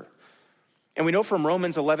with her." And we know from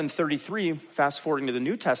Romans 11:33, fast forwarding to the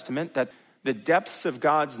New Testament, that the depths of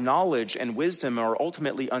God's knowledge and wisdom are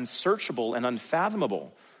ultimately unsearchable and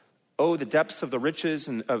unfathomable. Oh, the depths of the riches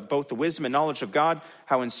and of both the wisdom and knowledge of God,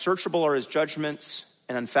 how unsearchable are his judgments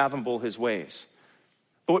and unfathomable his ways.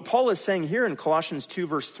 But what Paul is saying here in Colossians 2,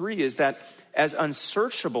 verse 3 is that as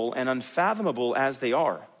unsearchable and unfathomable as they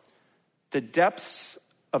are, the depths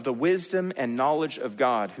of the wisdom and knowledge of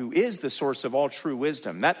God, who is the source of all true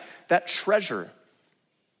wisdom, that treasure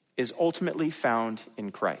is ultimately found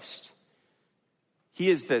in Christ. He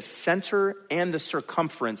is the center and the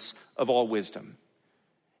circumference of all wisdom.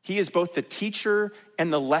 He is both the teacher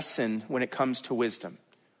and the lesson when it comes to wisdom.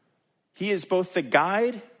 He is both the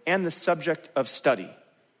guide and the subject of study.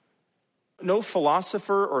 No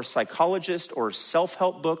philosopher or psychologist or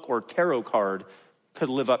self-help book or tarot card could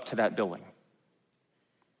live up to that billing.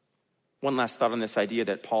 One last thought on this idea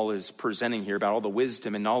that Paul is presenting here about all the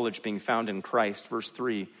wisdom and knowledge being found in Christ. Verse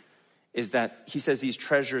 3 is that he says these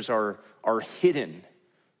treasures are hidden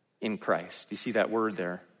in Christ. You see that word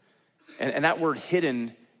there? And that word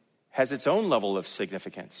hidden has its own level of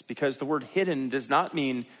significance, because the word hidden does not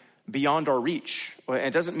mean beyond our reach.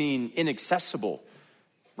 It doesn't mean inaccessible.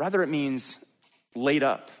 Rather, it means laid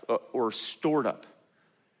up or stored up.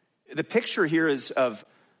 The picture here is of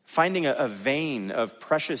finding a vein of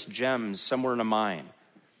precious gems somewhere in a mine.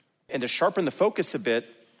 And to sharpen the focus a bit,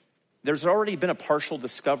 there's already been a partial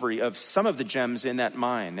discovery of some of the gems in that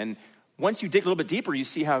mine. And once you dig a little bit deeper, you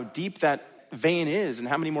see how deep that vein is and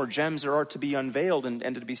how many more gems there are to be unveiled and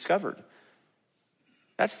to be discovered.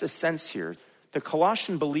 That's the sense here. The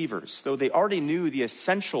Colossian believers, though they already knew the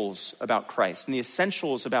essentials about Christ and the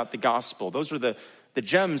essentials about the gospel, those are the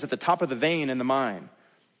gems at the top of the vein in the mine.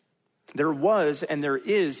 There was and there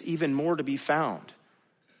is even more to be found.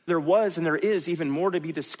 There was and there is even more to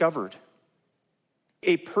be discovered.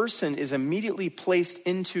 A person is immediately placed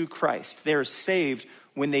into Christ. They are saved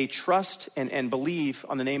when they trust and believe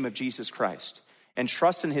on the name of Jesus Christ and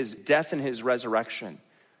trust in his death and his resurrection.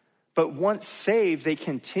 But once saved, they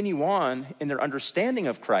continue on in their understanding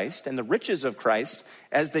of Christ and the riches of Christ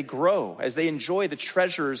as they grow, as they enjoy the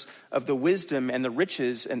treasures of the wisdom and the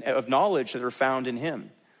riches and of knowledge that are found in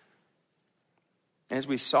him. And as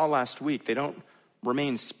we saw last week, they don't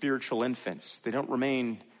remain spiritual infants. They don't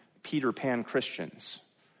remain Peter Pan Christians.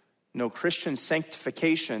 No, Christian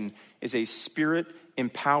sanctification is a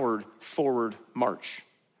spirit-empowered forward march.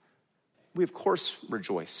 We, of course,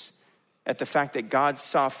 rejoice at the fact that God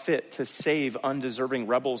saw fit to save undeserving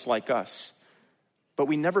rebels like us. But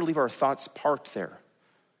we never leave our thoughts parked there.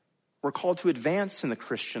 We're called to advance in the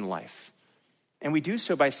Christian life. And we do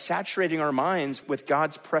so by saturating our minds with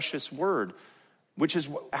God's precious word, which is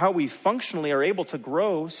how we functionally are able to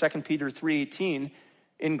grow, 2 Peter 3:18,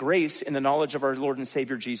 in grace in the knowledge of our Lord and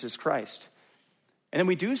Savior Jesus Christ. And then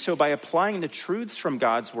we do so by applying the truths from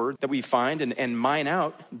God's word that we find and mine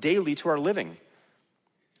out daily to our living.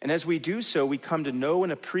 And as we do so, we come to know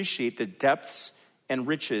and appreciate the depths and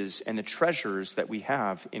riches and the treasures that we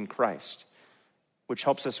have in Christ, which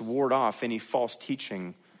helps us ward off any false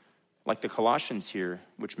teaching like the Colossians here,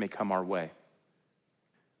 which may come our way.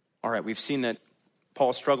 All right, we've seen that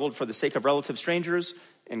Paul struggled for the sake of relative strangers,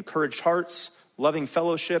 encouraged hearts, loving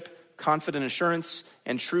fellowship, confident assurance,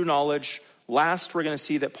 and true knowledge. Last, we're going to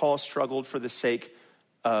see that Paul struggled for the sake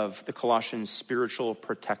of the Colossians' spiritual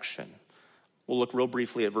protection. We'll look real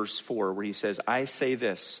briefly at verse 4, where he says, I say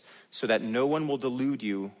this so that no one will delude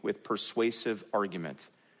you with persuasive argument.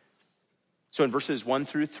 So in verses 1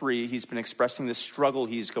 through 3, he's been expressing the struggle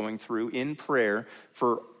he's going through in prayer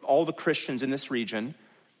for all the Christians in this region.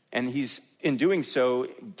 And he's, in doing so,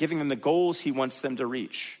 giving them the goals he wants them to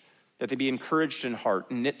reach, that they be encouraged in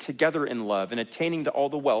heart and knit together in love and attaining to all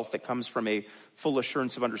the wealth that comes from a full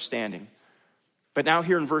assurance of understanding. But now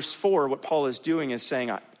here in verse 4, what Paul is doing is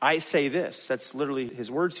saying, I say this. That's literally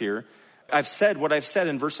his words here. I've said what I've said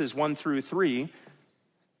in verses 1 through 3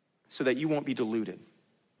 so that you won't be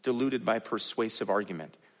deluded by persuasive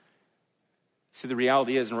argument. See, the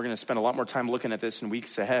reality is, and we're going to spend a lot more time looking at this in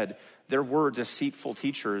weeks ahead, there were deceitful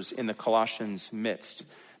teachers in the Colossians' midst.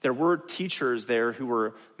 There were teachers there who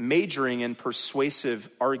were majoring in persuasive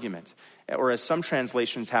argument, or as some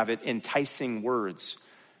translations have it, enticing words.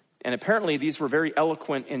 And apparently these were very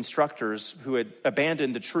eloquent instructors who had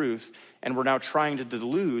abandoned the truth and were now trying to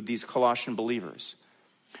delude these Colossian believers.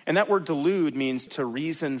 And that word delude means to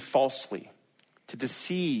reason falsely, to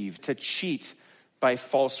deceive, to cheat by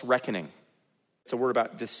false reckoning. It's a word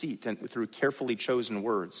about deceit and through carefully chosen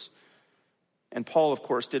words. And Paul, of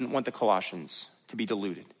course, didn't want the Colossians to be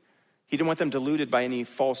deluded. He didn't want them deluded by any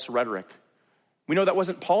false rhetoric. We know that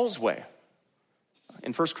wasn't Paul's way.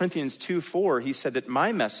 In 1 Corinthians 2:4, he said that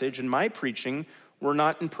my message and my preaching were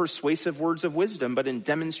not in persuasive words of wisdom, but in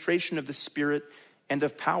demonstration of the Spirit and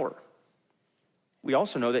of power. We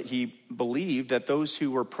also know that he believed that those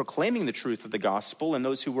who were proclaiming the truth of the gospel and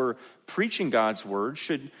those who were preaching God's word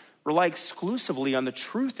should rely exclusively on the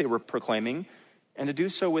truth they were proclaiming and to do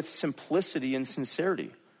so with simplicity and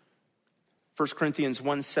sincerity. 1 Corinthians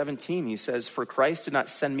 1:17, he says, for Christ did not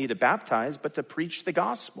send me to baptize, but to preach the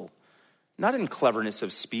gospel, not in cleverness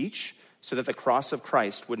of speech, so that the cross of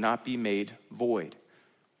Christ would not be made void.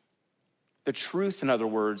 The truth, in other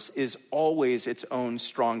words, is always its own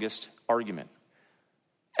strongest argument.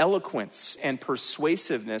 Eloquence and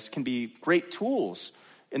persuasiveness can be great tools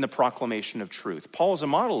in the proclamation of truth. Paul is a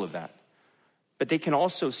model of that. But they can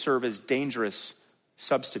also serve as dangerous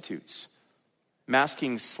substitutes,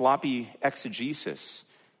 masking sloppy exegesis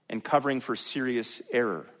and covering for serious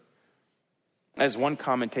error. As one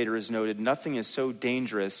commentator has noted, nothing is so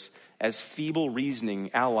dangerous as feeble reasoning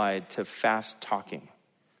allied to fast talking.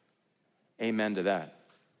 Amen to that.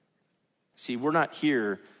 See, we're not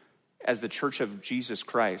here as the Church of Jesus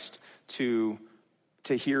Christ to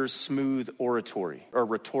hear smooth oratory or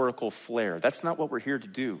rhetorical flair. That's not what we're here to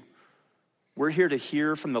do. We're here to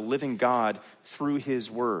hear from the living God through his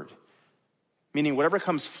word. Meaning whatever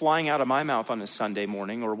comes flying out of my mouth on a Sunday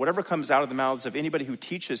morning or whatever comes out of the mouths of anybody who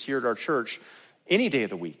teaches here at our church any day of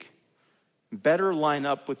the week better line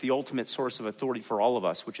up with the ultimate source of authority for all of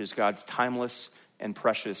us, which is God's timeless and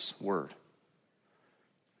precious word.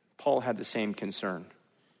 Paul had the same concern.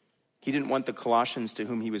 He didn't want the Colossians to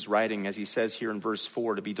whom he was writing, as he says here in verse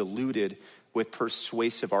 4, to be deluded with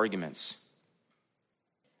persuasive arguments.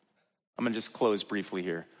 I'm going to just close briefly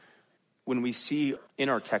here. When we see in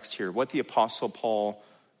our text here what the Apostle Paul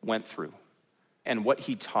went through and what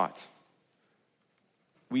he taught,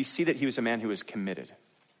 we see that he was a man who was committed.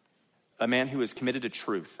 A man who was committed to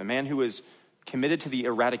truth. A man who was committed to the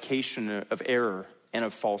eradication of error and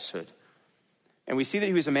of falsehood. And we see that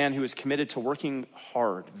he was a man who was committed to working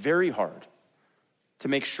hard, very hard, to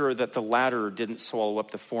make sure that the latter didn't swallow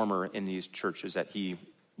up the former in these churches that he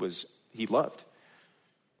loved.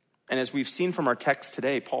 And as we've seen from our text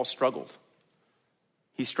today, Paul struggled.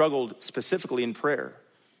 He struggled specifically in prayer.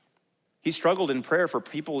 He struggled in prayer for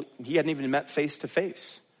people he hadn't even met face to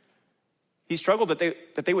face. He struggled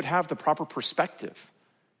that they would have the proper perspective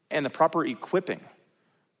and the proper equipping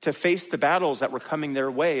to face the battles that were coming their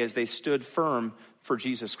way as they stood firm for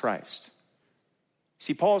Jesus Christ.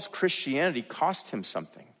 See, Paul's Christianity cost him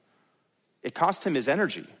something. It cost him his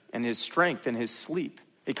energy and his strength and his sleep.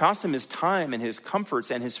 It cost him his time and his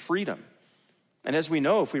comforts and his freedom. And as we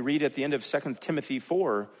know, if we read at the end of 2 Timothy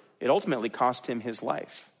 4, it ultimately cost him his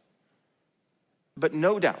life. But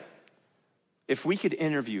no doubt, if we could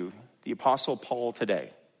interview the Apostle Paul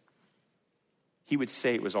today, he would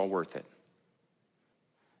say it was all worth it.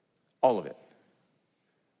 All of it.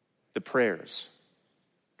 The prayers,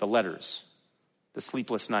 the letters, the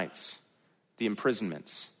sleepless nights, the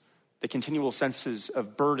imprisonments, the continual senses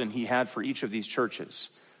of burden he had for each of these churches,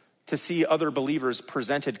 to see other believers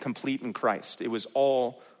presented complete in Christ. It was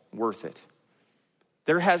all worth it.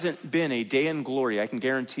 There hasn't been a day in glory, I can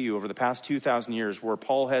guarantee you, over the past 2,000 years where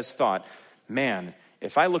Paul has thought, man,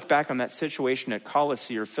 if I look back on that situation at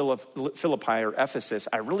Colossae or Philippi or Ephesus,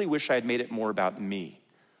 I really wish I had made it more about me.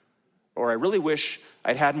 Or I really wish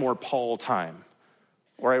I'd had more Paul time.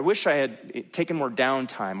 Or I wish I had taken more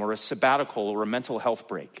downtime or a sabbatical or a mental health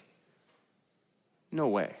break. No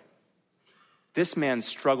way. This man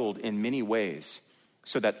struggled in many ways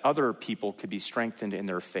so that other people could be strengthened in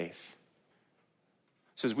their faith.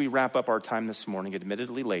 So as we wrap up our time this morning,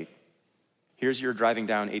 admittedly late, here's your driving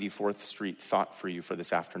down 84th Street thought for you for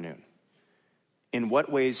this afternoon. In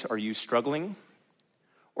what ways are you struggling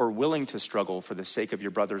or willing to struggle for the sake of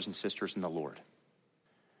your brothers and sisters in the Lord?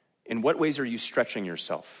 In what ways are you stretching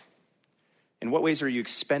yourself? In what ways are you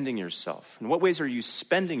expending yourself? In what ways are you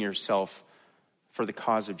spending yourself for the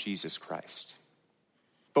cause of Jesus Christ?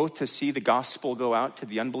 Both to see the gospel go out to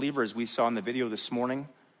the unbeliever, as we saw in the video this morning,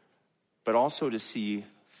 but also to see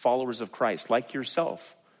followers of Christ, like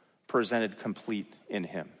yourself, presented complete in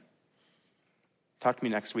him. Talk to me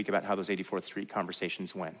next week about how those 84th Street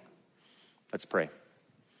conversations went. Let's pray.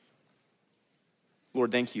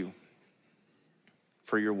 Lord, thank you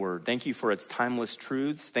for your word. Thank you for its timeless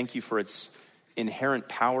truths. Thank you for its inherent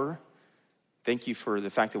power. Thank you for the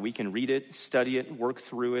fact that we can read it, study it, work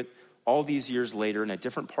through it all these years later in a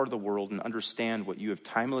different part of the world and understand what you have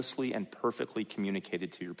timelessly and perfectly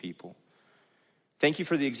communicated to your people. Thank you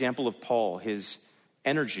for the example of Paul, his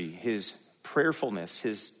energy, his prayerfulness,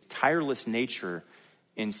 his tireless nature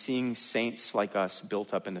in seeing saints like us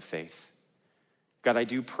built up in the faith. God, I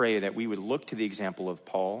do pray that we would look to the example of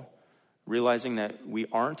Paul, realizing that we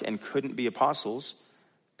aren't and couldn't be apostles,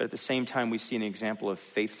 but at the same time we see an example of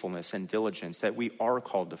faithfulness and diligence that we are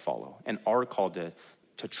called to follow and are called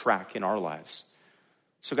to track in our lives.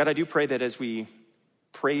 So God, I do pray that as we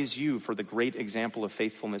praise you for the great example of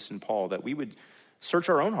faithfulness in Paul, that we would search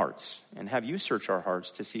our own hearts and have you search our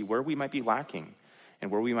hearts to see where we might be lacking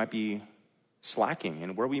and where we might be slacking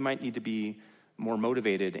and where we might need to be more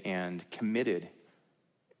motivated and committed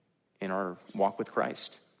in our walk with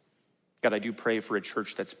Christ. God, I do pray for a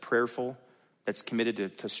church that's prayerful, that's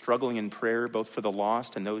committed to struggling in prayer, both for the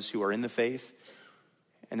lost and those who are in the faith,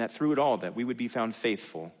 and that through it all, that we would be found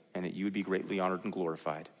faithful and that you would be greatly honored and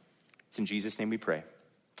glorified. It's in Jesus' name we pray.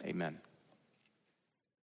 Amen.